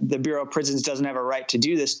decide that the Bureau of Prisons doesn't have a right to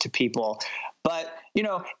do this to people. But,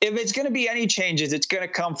 if it's going to be any changes, it's going to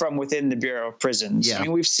come from within the Bureau of Prisons. Yeah. I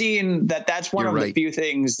mean, we've seen that that's one of the few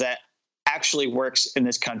things that actually works in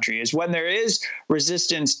this country, is when there is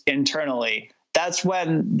resistance internally, that's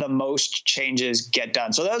when the most changes get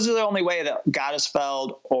done. So those are the only way that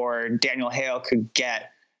Gottesfeld or Daniel Hale could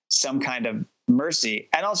get some kind of mercy.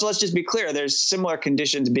 And also, let's just be clear, there's similar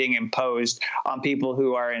conditions being imposed on people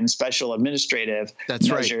who are in special administrative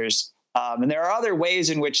measures. Right. And there are other ways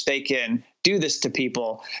in which they can do this to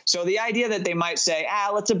people. So the idea that they might say,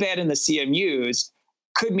 let's abandon the CMUs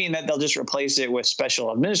could mean that they'll just replace it with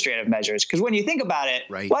special administrative measures. Because when you think about it,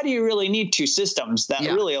 why do you really need two systems that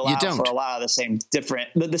really allow for a lot of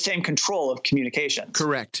the same control of communications?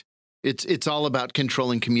 Correct. It's all about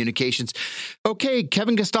controlling communications. Okay,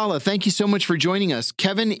 Kevin Gosztola, thank you so much for joining us.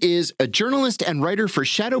 Kevin is a journalist and writer for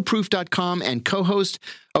Shadowproof.com and co-host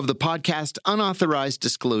of the podcast Unauthorized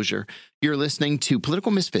Disclosure. You're listening to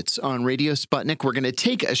Political Misfits on Radio Sputnik. We're going to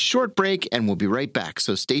take a short break and we'll be right back,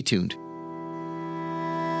 so stay tuned.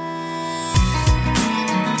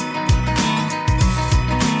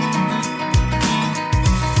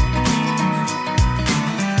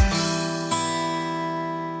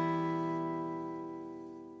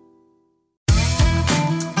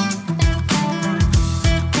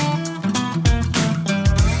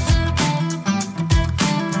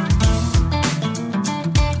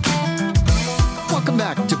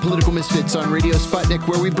 Political Misfits on Radio Sputnik,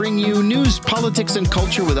 where we bring you news, politics, and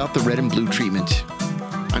culture without the red and blue treatment.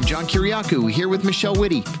 I'm John Kiriakou, here with Michelle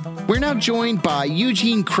Whitty. We're now joined by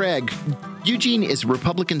Eugene Craig. Eugene is a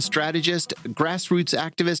Republican strategist, grassroots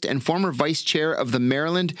activist, and former vice chair of the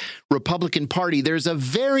Maryland Republican Party. There's a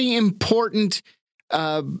very important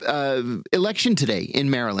election today in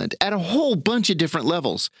Maryland at a whole bunch of different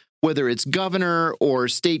levels. Whether it's governor or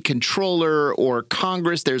state controller or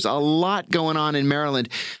Congress, there's a lot going on in Maryland.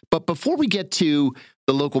 But before we get to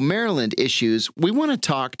the local Maryland issues, we want to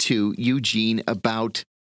talk to Eugene about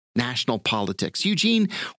national politics. Eugene,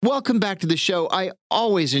 welcome back to the show. I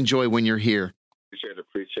always enjoy when you're here.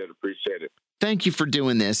 Appreciate it. Thank you for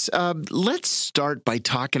doing this. Let's start by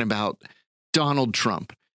talking about Donald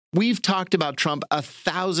Trump. We've talked about Trump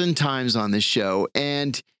 1,000 times on this show,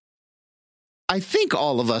 and I think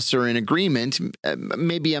all of us are in agreement.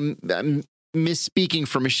 Maybe I'm misspeaking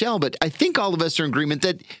for Michelle, but I think all of us are in agreement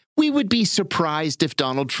that we would be surprised if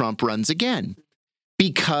Donald Trump runs again,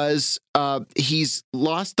 because he's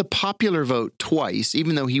lost the popular vote twice,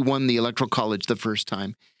 even though he won the Electoral College the first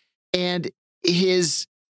time. And his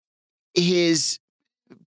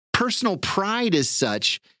personal pride is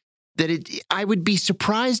such that I would be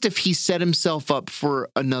surprised if he set himself up for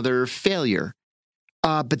another failure.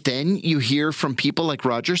 But then you hear from people like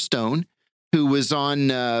Roger Stone, who was on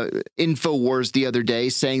InfoWars the other day,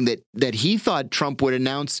 saying that he thought Trump would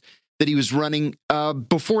announce that he was running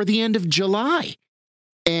before the end of July.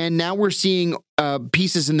 And now we're seeing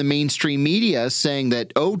pieces in the mainstream media saying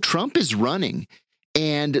that, Trump is running.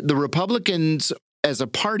 And the Republicans as a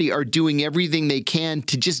party are doing everything they can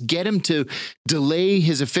to just get him to delay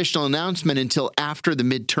his official announcement until after the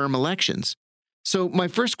midterm elections. So my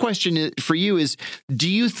first question for you is, do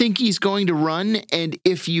you think he's going to run? And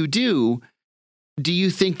if you do you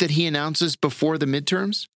think that he announces before the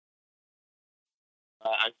midterms?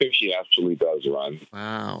 I think he actually does run.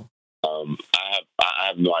 Wow. I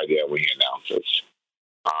have no idea when he announces.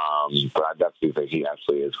 But I definitely think he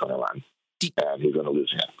actually is going to run. And he's going to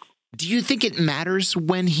lose again. Do you think it matters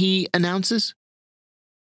when he announces?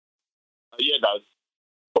 Yeah, it does.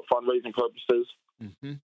 For fundraising purposes.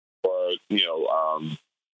 Mm-hmm. Or,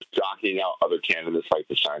 jockeying out other candidates like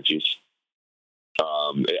the scientists.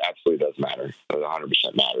 It absolutely does matter. It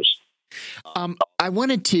 100% matters. I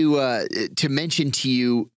wanted to mention to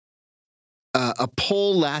you a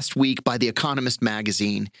poll last week by The Economist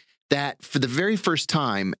magazine that for the very first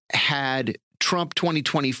time had Trump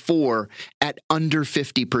 2024 at under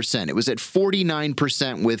 50%. It was at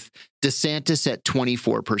 49% with DeSantis at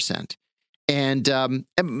 24%. And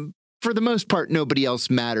for the most part, nobody else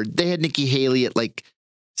mattered. They had Nikki Haley at like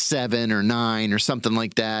 7 or 9 or something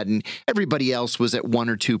like that. And everybody else was at 1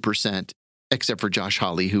 or 2%, except for Josh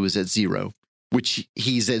Hawley, who was at 0, which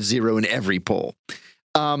he's at 0 in every poll.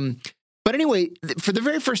 But anyway, for the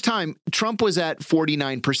very first time, Trump was at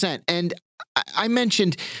 49%. And I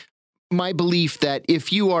mentioned my belief that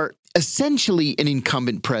if you are essentially an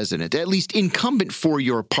incumbent president, at least incumbent for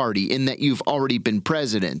your party in that you've already been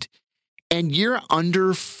president, and you're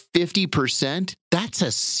under 50%, that's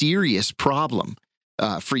a serious problem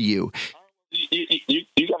for you.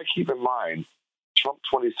 You got to keep in mind, Trump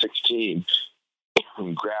 2016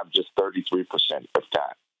 grabbed just 33% of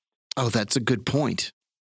that. Oh, that's a good point.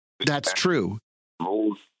 That's true.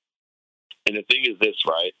 And the thing is this,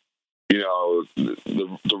 right?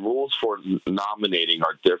 The rules for nominating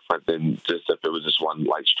are different than just if it was just one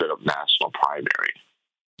like straight up national primary.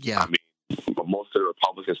 Yeah. I mean, but most of the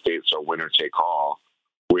Republican states are winner take all,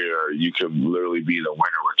 where you can literally be the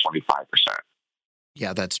winner with 25%.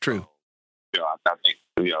 Yeah, that's true. I think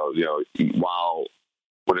while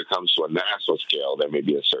when it comes to a national scale, there may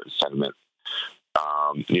be a certain sentiment.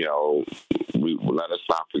 We let us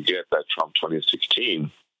not forget that Trump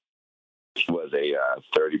 2016 was a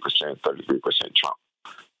 30%, 33% Trump.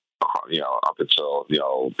 Up until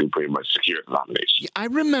we pretty much secured the nomination. I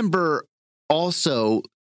remember also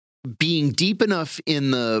being deep enough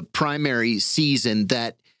in the primary season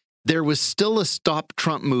that there was still a Stop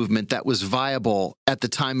Trump movement that was viable at the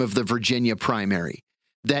time of the Virginia primary.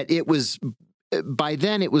 That it was, by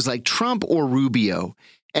then it was like Trump or Rubio.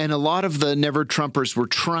 And a lot of the Never Trumpers were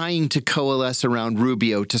trying to coalesce around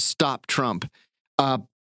Rubio to stop Trump.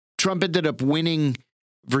 Trump ended up winning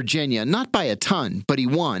Virginia, not by a ton, but he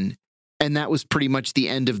won. And that was pretty much the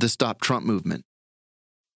end of the Stop Trump movement.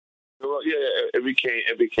 Well, yeah, it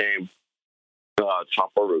became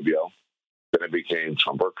Trump or Rubio. Then it became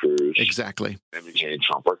Trump or Cruz. Exactly. Then it became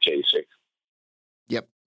Trump or Kasich. Yep.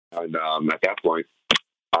 And at that point,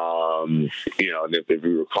 and if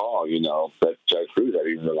you recall, that Ted Cruz had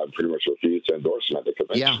even pretty much refused to endorse him at the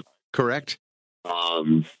convention. Yeah, correct. But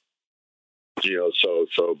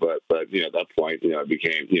at that point, it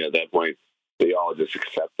became, at that point, they all just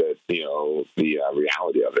accepted, the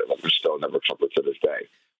reality of it. Like, they're still Never Trumpers to this day.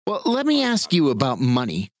 Well, let me ask you about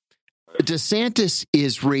money. DeSantis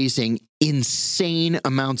is raising insane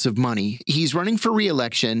amounts of money. He's running for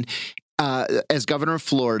re-election as governor of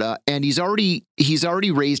Florida, and he's already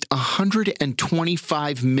raised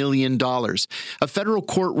 $125 million. A federal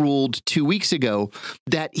court ruled 2 weeks ago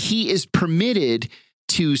that he is permitted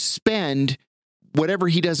to spend whatever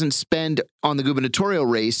he doesn't spend on the gubernatorial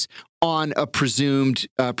race on a presumed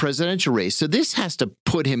presidential race. So this has to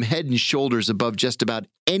put him head and shoulders above just about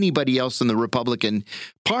anybody else in the Republican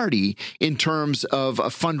Party in terms of a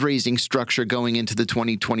fundraising structure going into the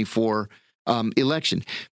 2024 election.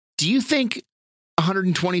 Do you think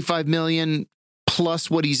 $125 million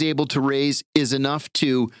plus what he's able to raise is enough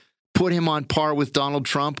to put him on par with Donald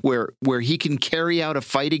Trump, where he can carry out a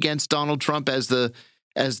fight against Donald Trump as the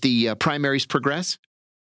primaries progress?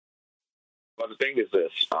 Well, the thing is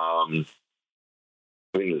this.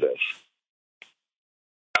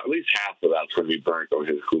 At least half of that's going to be burnt on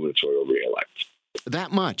his gubernatorial re-elect.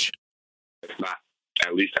 That much? It's not.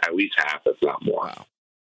 At least half, if not more. Wow.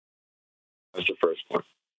 That's the first point.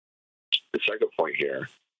 The second point here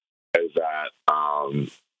is that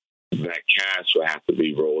that cash will have to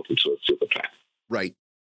be rolled into a super PAC. Right.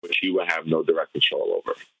 Which he will have no direct control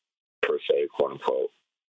over, per se, quote unquote.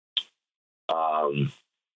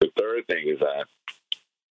 The third thing is that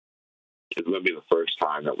it's going to be the first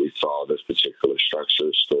time that we saw this particular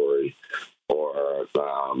structure, story, or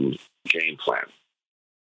game plan.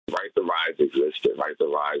 Right the Rise existed. Right the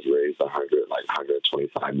Rise raised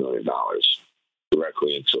 $125 million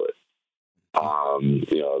directly into it.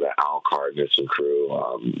 That Al Cardenas and crew,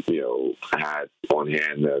 had on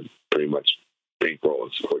hand to pretty much bankroll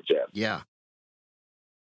and support Jeb. Yeah.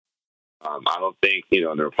 I don't think, in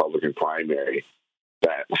the Republican primary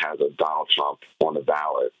that has a Donald Trump on the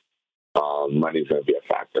ballot, money's going to be a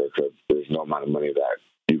factor because there's no amount of money that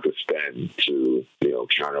you could spend to,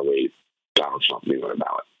 counterweight Donald Trump being on the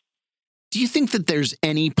ballot. Do you think that there's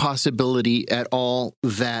any possibility at all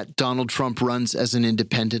that Donald Trump runs as an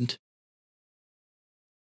independent?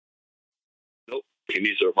 Nope. He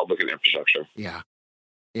needs a Republican infrastructure. Yeah.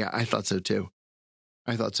 Yeah, I thought so too. I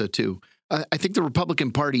think the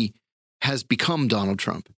Republican Party has become Donald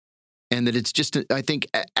Trump, and that it's just, I think,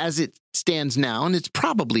 as it stands now, and it's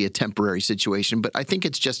probably a temporary situation, but I think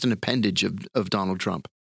it's just an appendage of Donald Trump,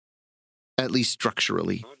 at least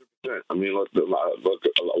structurally. 100%. I mean, look,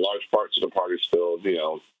 large parts of the party still,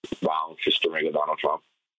 violence is the ring of Donald Trump.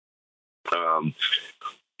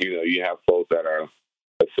 You have folks that are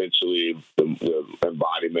essentially the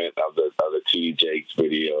embodiment of the T.D. Jakes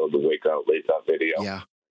video, the Wake Up video, yeah,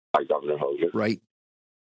 like Governor Hogan, right?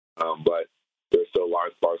 But there's still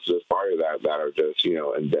large parts of this party that are just,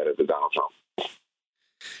 indebted to Donald Trump.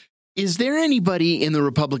 Is there anybody in the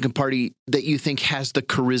Republican Party that you think has the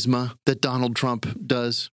charisma that Donald Trump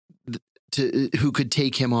does, who could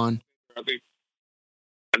take him on? I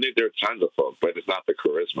think there are tons of folks, but it's not the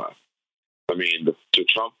charisma. I mean, the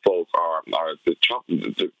Trump folk are the Trump.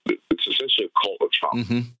 It's essentially a cult of Trump.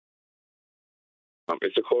 Mm-hmm.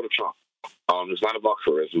 It's a cult of Trump. It's not about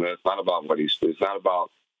charisma. It's not about it's not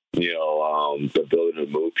about the ability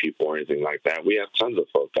to move people or anything like that. We have tons of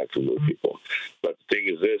folks that can move people. But the thing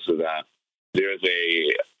is that there's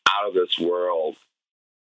a out of this world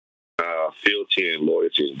fealty and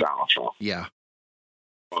loyalty to Donald Trump. Yeah.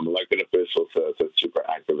 From elected officials to super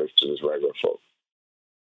activists to just regular folks.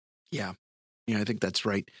 Yeah. Yeah, I think that's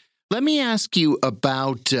right. Let me ask you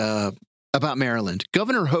about about Maryland.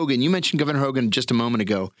 Governor Hogan, you mentioned Governor Hogan just a moment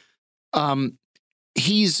ago.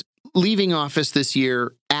 He's leaving office this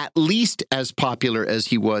year at least as popular as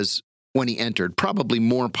he was when he entered, probably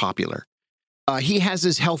more popular. He has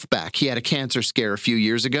his health back. He had a cancer scare a few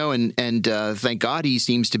years ago, and thank God he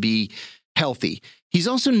seems to be healthy. He's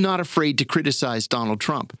also not afraid to criticize Donald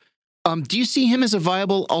Trump. Do you see him as a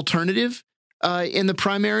viable alternative in the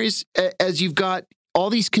primaries, as you've got all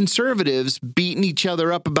these conservatives beating each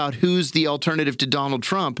other up about who's the alternative to Donald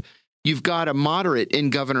Trump? You've got a moderate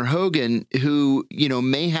in Governor Hogan who,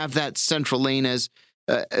 may have that central lane as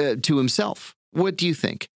to himself. What do you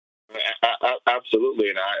think? Absolutely,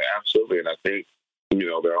 and I think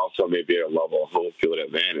there also may be a level of home field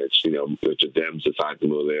advantage. If the Dems decide to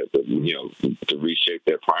move to reshape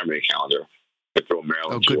their primary calendar and throw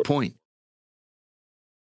Maryland. Oh, good point.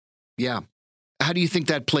 Yeah, how do you think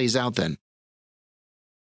that plays out then?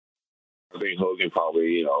 I think Hogan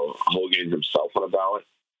probably, Hogan himself on the ballot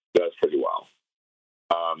does pretty well.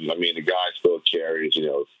 The guy still carries,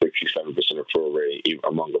 67% approval rate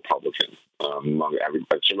among Republicans, among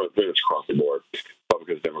pretty much across the board,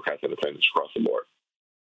 Republicans, Democrats, Independents across the board.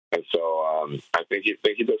 And so I think he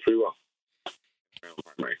does pretty well.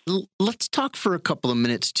 Let's talk for a couple of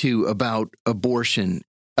minutes, too, about abortion.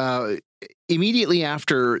 Immediately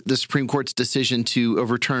after the Supreme Court's decision to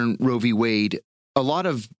overturn Roe v. Wade, a lot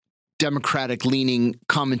of Democratic-leaning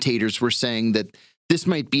commentators were saying that this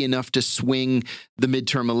might be enough to swing the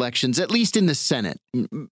midterm elections, at least in the Senate,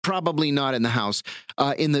 probably not in the House,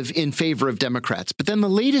 in favor of Democrats. But then the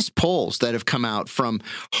latest polls that have come out from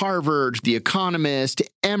Harvard, The Economist,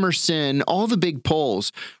 Emerson, all the big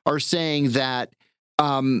polls are saying that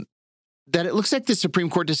that it looks like the Supreme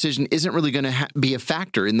Court decision isn't really going to be a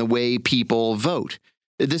factor in the way people vote.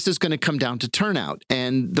 This is going to come down to turnout,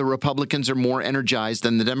 and the Republicans are more energized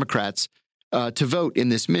than the Democrats to vote in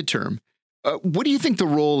this midterm. What do you think the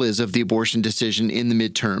role is of the abortion decision in the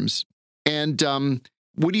midterms? And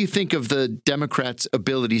what do you think of the Democrats'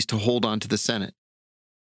 abilities to hold on to the Senate?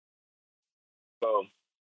 Well,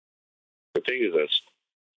 the thing is this.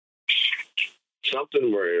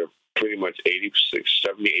 Something where pretty much 80%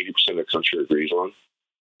 of the country agrees on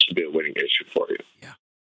should be a winning issue for you. Yeah.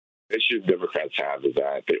 The issue Democrats have is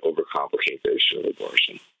that they overcomplicate the issue of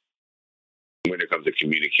abortion when it comes to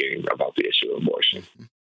communicating about the issue of abortion. Mm-hmm.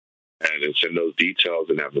 And it's in those details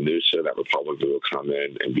and that minutia that Republicans will come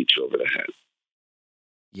in and beat you over the head.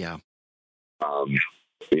 Yeah.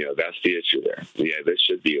 That's the issue there. Yeah, this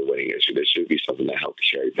should be a winning issue. This should be something that helps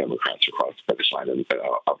carry Democrats across the finish line and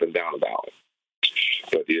up and down the ballot.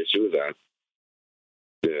 But the issue is that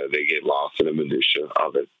they get lost in the minutia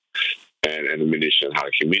of it and the minutia of how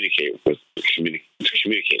to communicate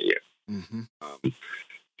it. Mm-hmm.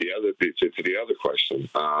 To the other question,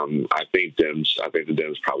 I think the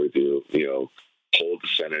Dems probably do, hold the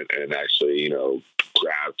Senate and actually,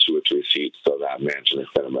 grab 2 or 3 seats so that Manchin and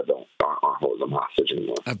Sinema aren't holding them hostage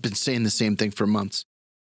anymore. I've been saying the same thing for months.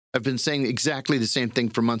 I've been saying exactly the same thing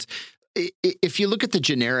for months. If you look at the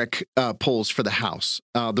generic polls for the House,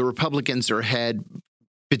 the Republicans are ahead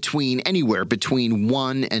anywhere between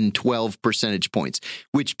 1 and 12 percentage points,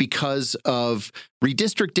 which because of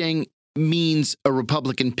redistricting means a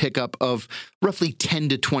Republican pickup of roughly 10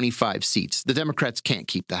 to 25 seats. The Democrats can't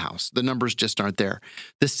keep the House. The numbers just aren't there.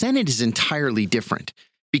 The Senate is entirely different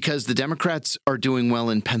because the Democrats are doing well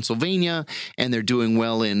in Pennsylvania and they're doing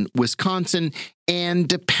well in Wisconsin. And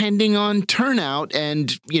depending on turnout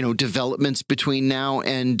and, developments between now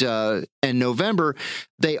and November,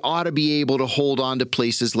 they ought to be able to hold on to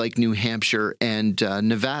places like New Hampshire and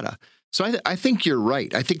Nevada. So I think you're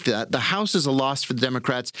right. I think that the House is a loss for the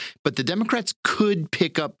Democrats, but the Democrats could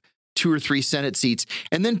pick up 2 or 3 Senate seats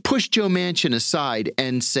and then push Joe Manchin aside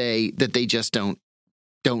and say that they just don't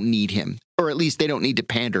need him, or at least they don't need to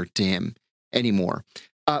pander to him anymore.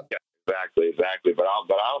 Yeah, exactly. But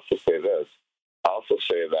I also say this. I also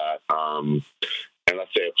say that, and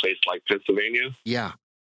let's say a place like Pennsylvania. Yeah.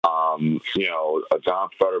 John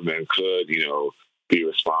Fetterman could, be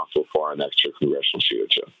responsible for an extra congressional seat or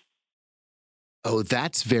 2. Oh,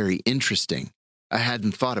 that's very interesting. I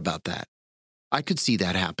hadn't thought about that. I could see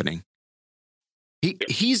that happening.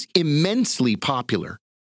 He's immensely popular.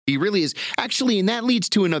 He really is. Actually, and that leads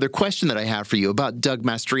to another question that I have for you about Doug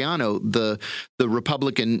Mastriano, the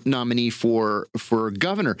Republican nominee for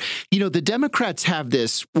governor. The Democrats have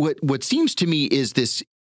this, what seems to me is this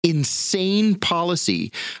insane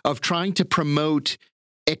policy of trying to promote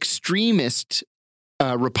extremist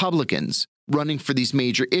Republicans running for these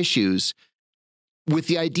major issues, with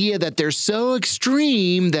the idea that they're so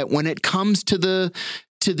extreme that when it comes to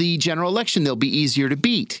the general election, they'll be easier to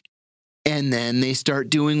beat. And then they start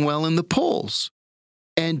doing well in the polls.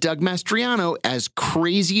 And Doug Mastriano, as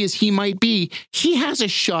crazy as he might be, he has a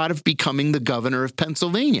shot of becoming the governor of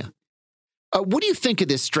Pennsylvania. What do you think of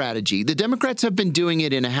this strategy? The Democrats have been doing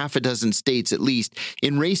it in a half a dozen states, at least,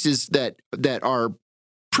 in races that are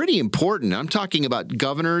pretty important. I'm talking about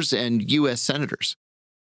governors and U.S. senators.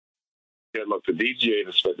 Yeah, look, the DGA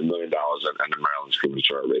has spent $1 million on the Maryland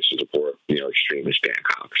discriminatory race to support, extremist Dan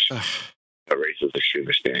Cox. A racist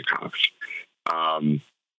extremist Dan Cox.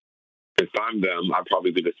 If I'm them, I'd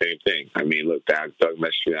probably do the same thing. I mean, look, Doug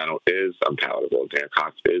Mastriano is unpalatable. Dan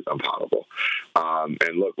Cox is unpalatable.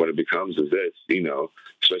 And look, what it becomes is this,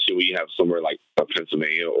 especially when you have somewhere like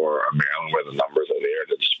Pennsylvania or Maryland where the numbers are there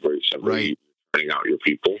to just simply turning out your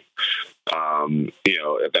people.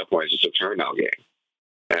 At that point, it's just a turnout game.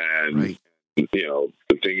 And,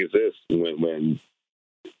 the thing is this, when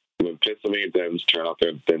Pennsylvania Dems turn out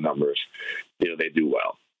their numbers, they do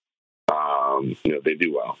well. They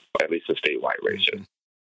do well, at least in statewide races.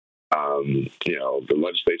 The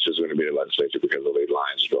legislature is going to be the legislature because of the way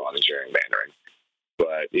lines draw and gerrymandering.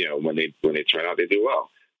 But, when they turn out, they do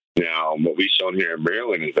well. Now, what we've shown here in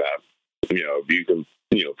Maryland is that, if you can,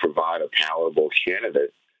 provide a palatable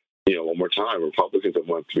candidate, one more time, Republicans have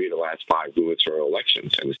won 3 of the last 5 gubernatorial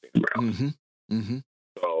elections in the state of Maryland.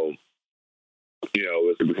 So,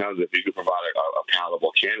 it becomes if you can provide a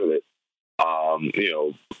palatable candidate,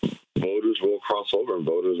 voters will cross over and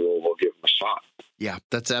voters will give them a shot. Yeah,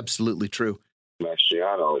 that's absolutely true.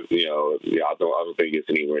 Mastriano, I don't think it's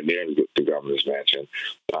anywhere near the governor's mansion.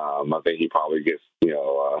 I think he probably gets,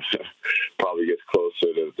 probably gets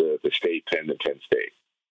closer to the state pen than Penn State.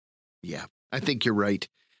 Yeah, I think you're right.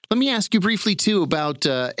 Let me ask you briefly, too, about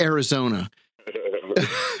Arizona.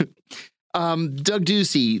 Doug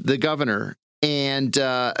Ducey, the governor, and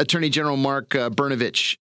Attorney General Mark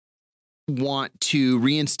Brnovich want to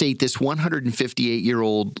reinstate this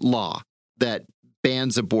 158-year-old law that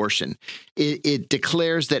bans abortion. It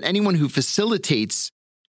declares that anyone who facilitates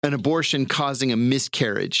an abortion causing a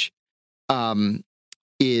miscarriage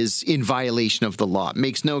is in violation of the law. It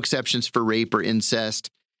makes no exceptions for rape or incest.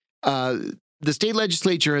 The state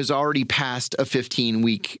legislature has already passed a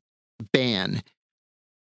 15-week ban.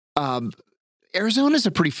 Arizona is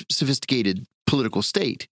a pretty sophisticated political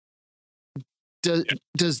state. Does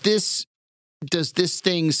this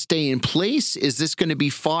thing stay in place? Is this going to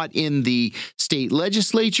be fought in the state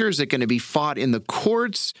legislature? Is it going to be fought in the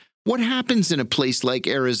courts? What happens in a place like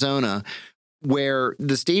Arizona where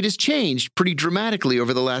the state has changed pretty dramatically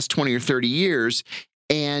over the last 20 or 30 years,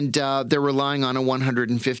 and they're relying on a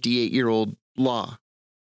 158-year-old law?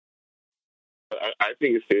 I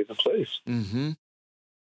think it stays in place. Mm-hmm.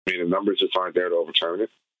 I mean, the numbers just aren't there to overturn it.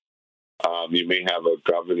 You may have a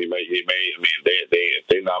governor. If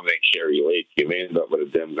they nominate Carrie Lake, you may end up with a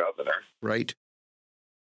Dem governor. Right.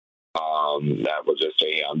 That will just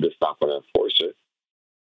say, I'm just not going to enforce it.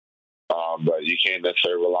 But you can't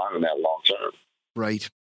necessarily rely on that long term. Right.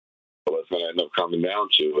 So what's going to end up coming down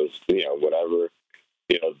to is, whatever,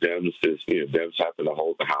 Dems happen to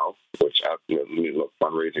hold the House, which,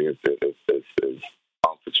 fundraising is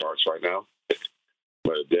off the charts right now.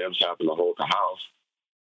 But if Dems happen to hold the House,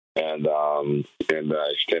 and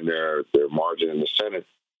extend their margin in the Senate.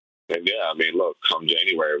 And come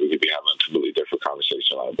January, we could be having a completely different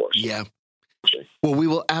conversation on abortion. Yeah. Okay. Well, we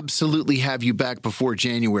will absolutely have you back before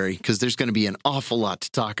January because there's going to be an awful lot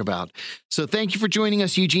to talk about. So thank you for joining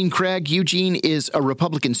us, Eugene Craig. Eugene is a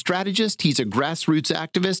Republican strategist. He's a grassroots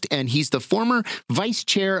activist, and he's the former vice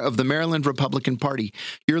chair of the Maryland Republican Party.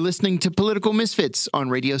 You're listening to Political Misfits on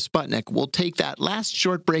Radio Sputnik. We'll take that last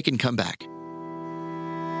short break and come back.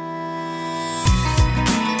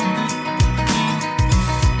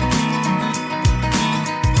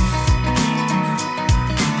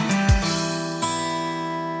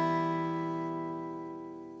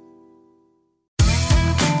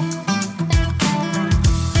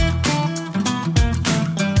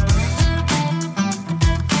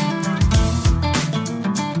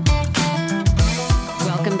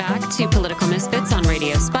 Political Misfits on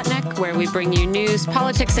Radio Sputnik, where we bring you news,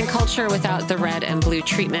 politics, and culture without the red and blue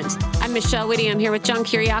treatment. I'm Michelle Whitty. I'm here with John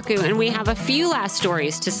Kiriakou, and we have a few last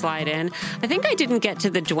stories to slide in. I think I didn't get to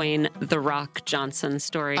the Dwayne "The Rock" Johnson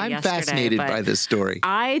story yesterday. I'm fascinated by this story.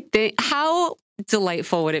 I think, how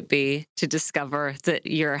delightful would it be to discover that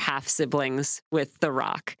you're half siblings with The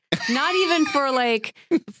Rock? Not even for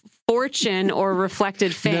fortune or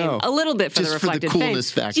reflected fame. No, a little bit for the reflected fame.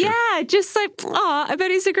 Just for the coolness factor. Yeah, just I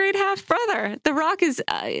bet he's a great half brother. The Rock is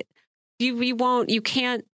you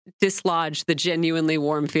can't dislodge the genuinely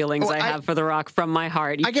warm feelings I have for The Rock from my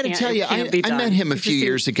heart. I got to tell you, I met him a few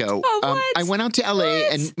years ago. I went out to LA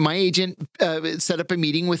and my agent set up a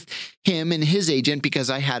meeting with him and his agent because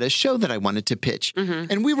I had a show that I wanted to pitch.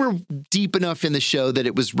 And we were deep enough in the show that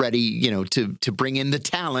it was ready, to bring in the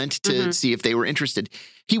talent to see if they were interested.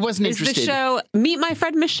 He wasn't interested. Is the show Meet My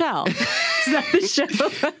Friend Michelle? Is that the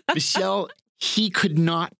show? Michelle, he could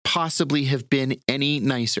not possibly have been any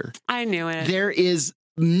nicer. I knew it. There is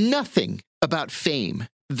nothing about fame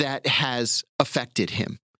that has affected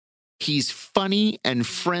him. He's funny and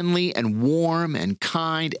friendly and warm and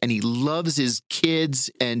kind, and he loves his kids,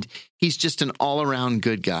 and he's just an all-around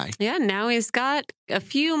good guy. Yeah, now he's got a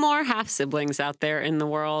few more half-siblings out there in the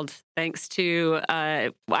world, thanks to, I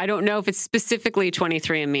don't know if it's specifically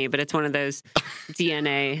 23andMe, but it's one of those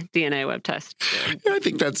DNA web tests. I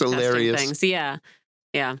think that's hilarious. Things. Yeah.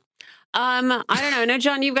 I don't know. No,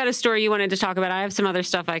 John, you've got a story you wanted to talk about. I have some other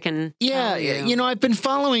stuff I can tell you. I've been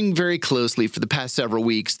following very closely for the past several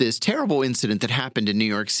weeks this terrible incident that happened in New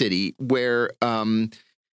York City where an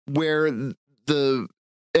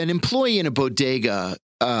employee in a bodega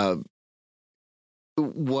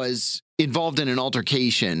was involved in an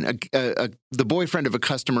altercation. The boyfriend of a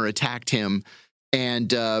customer attacked him, and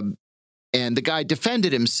the guy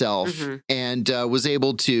defended himself and was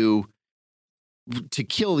able to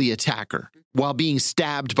kill the attacker while being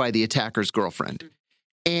stabbed by the attacker's girlfriend.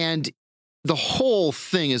 And the whole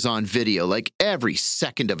thing is on video. Like every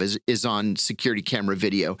second of it is on security camera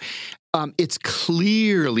video. It's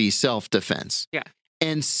clearly self-defense. Yeah.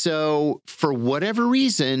 And so for whatever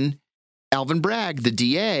reason, Alvin Bragg, the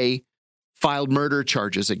DA, filed murder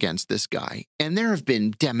charges against this guy. And there have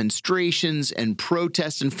been demonstrations and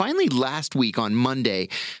protests. And finally, last week on Monday,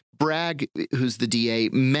 Bragg, who's the DA,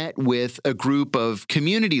 met with a group of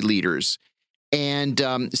community leaders and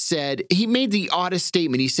said, he made the oddest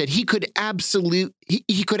statement. He said he could absolutely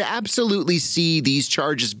see these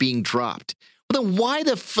charges being dropped. Well, then why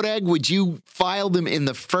the freg would you file them in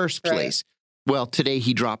the first place? Right. Well, today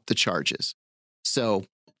he dropped the charges. So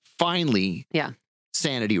finally,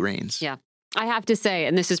 sanity reigns. Yeah. I have to say,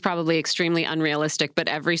 and this is probably extremely unrealistic, but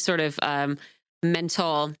every sort of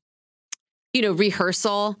mental,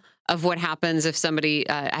 rehearsal of what happens if somebody,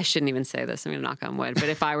 I shouldn't even say this, I'm going to knock on wood, but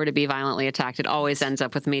if I were to be violently attacked, it always ends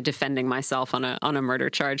up with me defending myself on a murder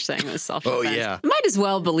charge, saying it was self-defense. Oh, yeah. You might as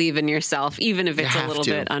well believe in yourself, even if it's a little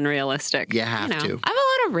bit unrealistic. You have to. I have a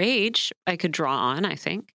lot of rage I could draw on, I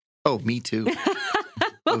think. Oh, me too.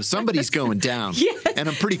 Somebody's going down. Yes. And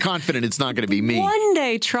I'm pretty confident it's not going to be me. One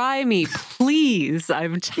day, try me, please.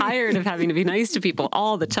 I'm tired of having to be nice to people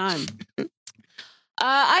all the time.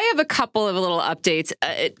 I have a couple of little updates.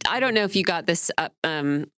 I don't know if you got this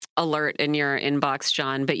alert in your inbox,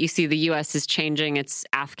 John, but you see the U.S. is changing its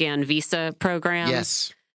Afghan visa program.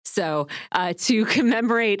 Yes. So to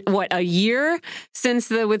commemorate, a year since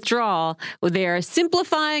the withdrawal, they're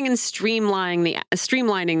simplifying and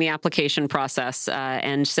streamlining the application process.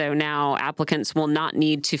 And so now applicants will not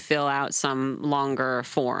need to fill out some longer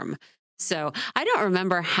form. So I don't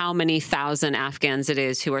remember how many thousand Afghans it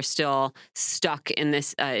is who are still stuck in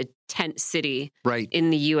this tent city in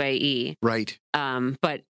the UAE. Right.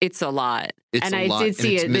 But it's a lot. I did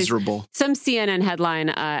see it's miserable. Some CNN headline,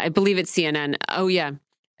 I believe it's CNN. Oh, yeah.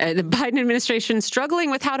 The Biden administration struggling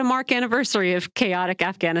with how to mark anniversary of chaotic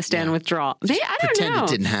Afghanistan withdrawal. I don't know. Pretend it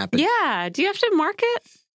didn't happen. Yeah. Do you have to mark it?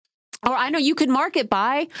 Or I know you could mark it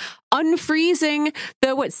by unfreezing the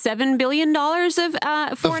 $7 billion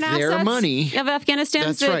of foreign assets their money of Afghanistan.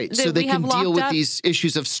 That's right. So they can deal with these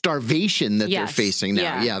issues of starvation that they're facing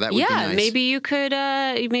now. Yeah, that would be nice. Maybe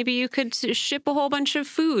you could ship a whole bunch of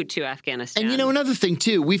food to Afghanistan. And another thing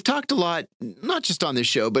too, we've talked a lot, not just on this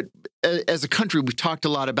show, but as a country, we've talked a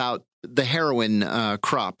lot about the heroin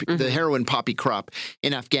crop, the heroin poppy crop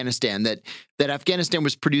in Afghanistan, that Afghanistan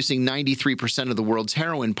was producing 93% of the world's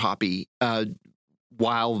heroin poppy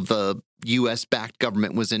while the U.S.-backed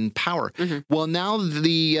government was in power. Well, now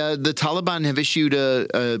the Taliban have issued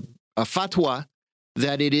a fatwa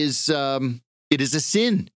that it is a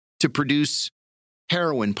sin to produce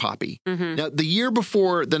heroin poppy. Now, the year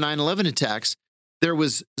before the 9/11 attacks, there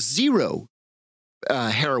was zero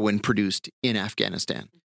heroin produced in Afghanistan.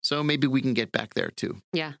 So maybe we can get back there, too.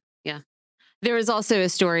 Yeah. There was also a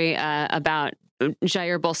story about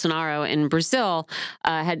Jair Bolsonaro in Brazil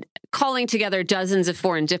had calling together dozens of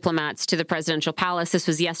foreign diplomats to the presidential palace. This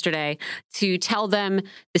was yesterday to tell them,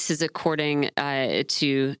 this is according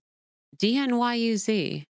to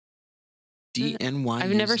DNYUZ. DNY.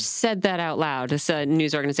 I've never said that out loud. It's a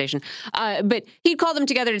news organization. But he'd call them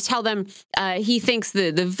together to tell them he thinks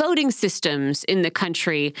the voting systems in the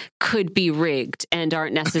country could be rigged and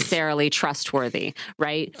aren't necessarily trustworthy,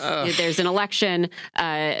 right? There's an election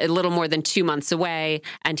a little more than 2 months away,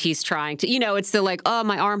 and he's trying to, it's the like, oh,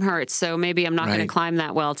 my arm hurts, so maybe I'm not going to climb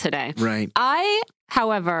that well today. Right.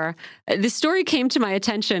 However, this story came to my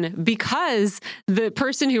attention because the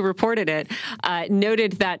person who reported it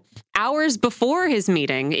noted that hours before his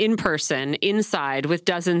meeting in person, inside with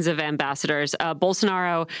dozens of ambassadors,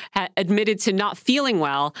 Bolsonaro had admitted to not feeling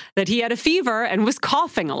well, that he had a fever and was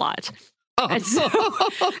coughing a lot. And so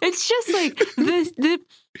it's just like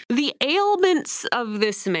the ailments of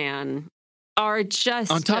this man are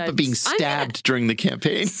just on top of being stabbed during the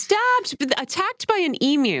campaign. Attacked by an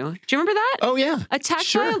emu. Do you remember that? Oh, yeah.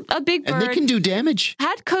 Attacked by a big bird. And they can do damage.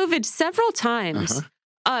 Had COVID several times.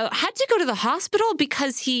 Had to go to the hospital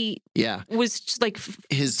because he was just like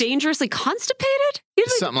dangerously constipated. He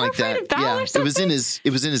was, something like that. Yeah, it was in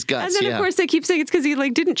his guts. And then of course they keep saying it's because he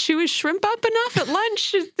didn't chew his shrimp up enough at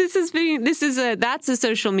lunch. That's a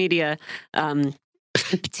social media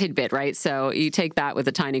tidbit, right? So you take that with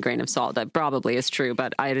a tiny grain of salt. That probably is true,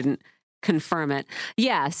 but I didn't confirm it.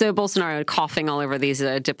 Yeah, so Bolsonaro coughing all over these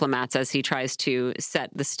diplomats as he tries to set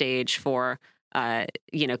the stage for,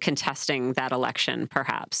 contesting that election,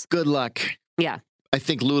 perhaps. Good luck. Yeah. I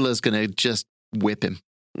think Lula's going to just whip him.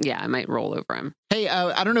 Yeah, I might roll over him. Hey,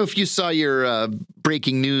 I don't know if you saw your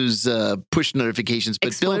breaking news push notifications. But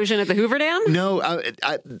Explosion at the Hoover Dam? No,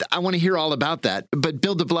 I want to hear all about that. But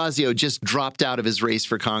Bill de Blasio just dropped out of his race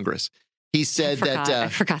for Congress. He said I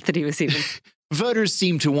forgot that he was even... Voters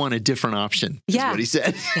seem to want a different option, is what he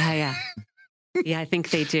said. Yeah. Yeah, I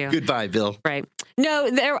think they do. Goodbye, Bill. Right. No,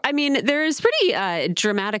 there is pretty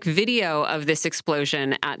dramatic video of this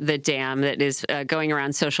explosion at the dam that is going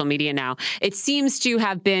around social media now. It seems to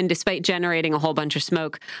have been, despite generating a whole bunch of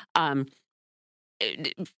smoke,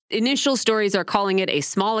 initial stories are calling it a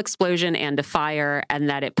small explosion and a fire, and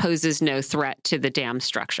that it poses no threat to the dam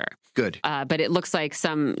structure. Good. But it looks like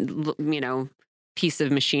some, piece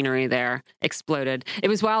of machinery there exploded. It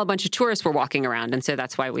was while a bunch of tourists were walking around, and so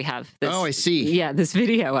that's why we have this. Oh, I see. Yeah, this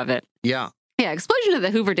video of it. Yeah. Yeah, explosion of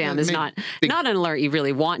the Hoover Dam is not an alert you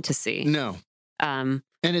really want to see. No. And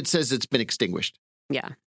it says it's been extinguished. Yeah.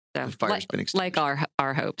 So, the fire's been extinguished. Like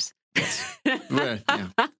our hopes. Yes. Yeah.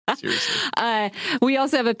 Seriously. We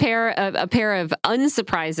also have a pair of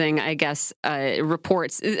unsurprising, I guess,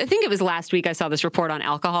 reports. I think it was last week I saw this report on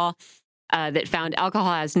alcohol. That found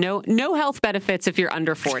alcohol has no health benefits if you're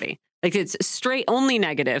under 40. Like it's straight only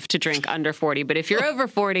negative to drink under 40. But if you're over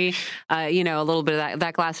 40, a little bit of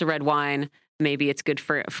that glass of red wine, maybe it's good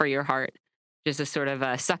for your heart. Just a sort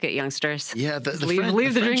of suck it, youngsters. Yeah,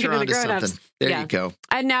 leave the drinking to the grown-ups. There you go.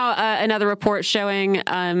 And now another report showing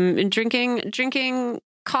drinking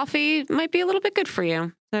coffee might be a little bit good for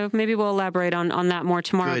you. So maybe we'll elaborate on that more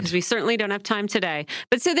tomorrow because we certainly don't have time today.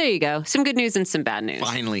 But so there you go. Some good news and some bad news.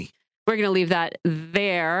 Finally. We're going to leave that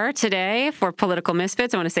there today for Political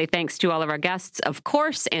Misfits. I want to say thanks to all of our guests, of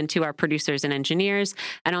course, and to our producers and engineers.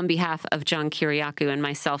 And on behalf of John Kiriakou and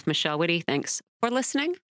myself, Michelle Witte, thanks for listening.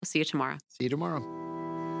 We'll see you tomorrow. See you tomorrow.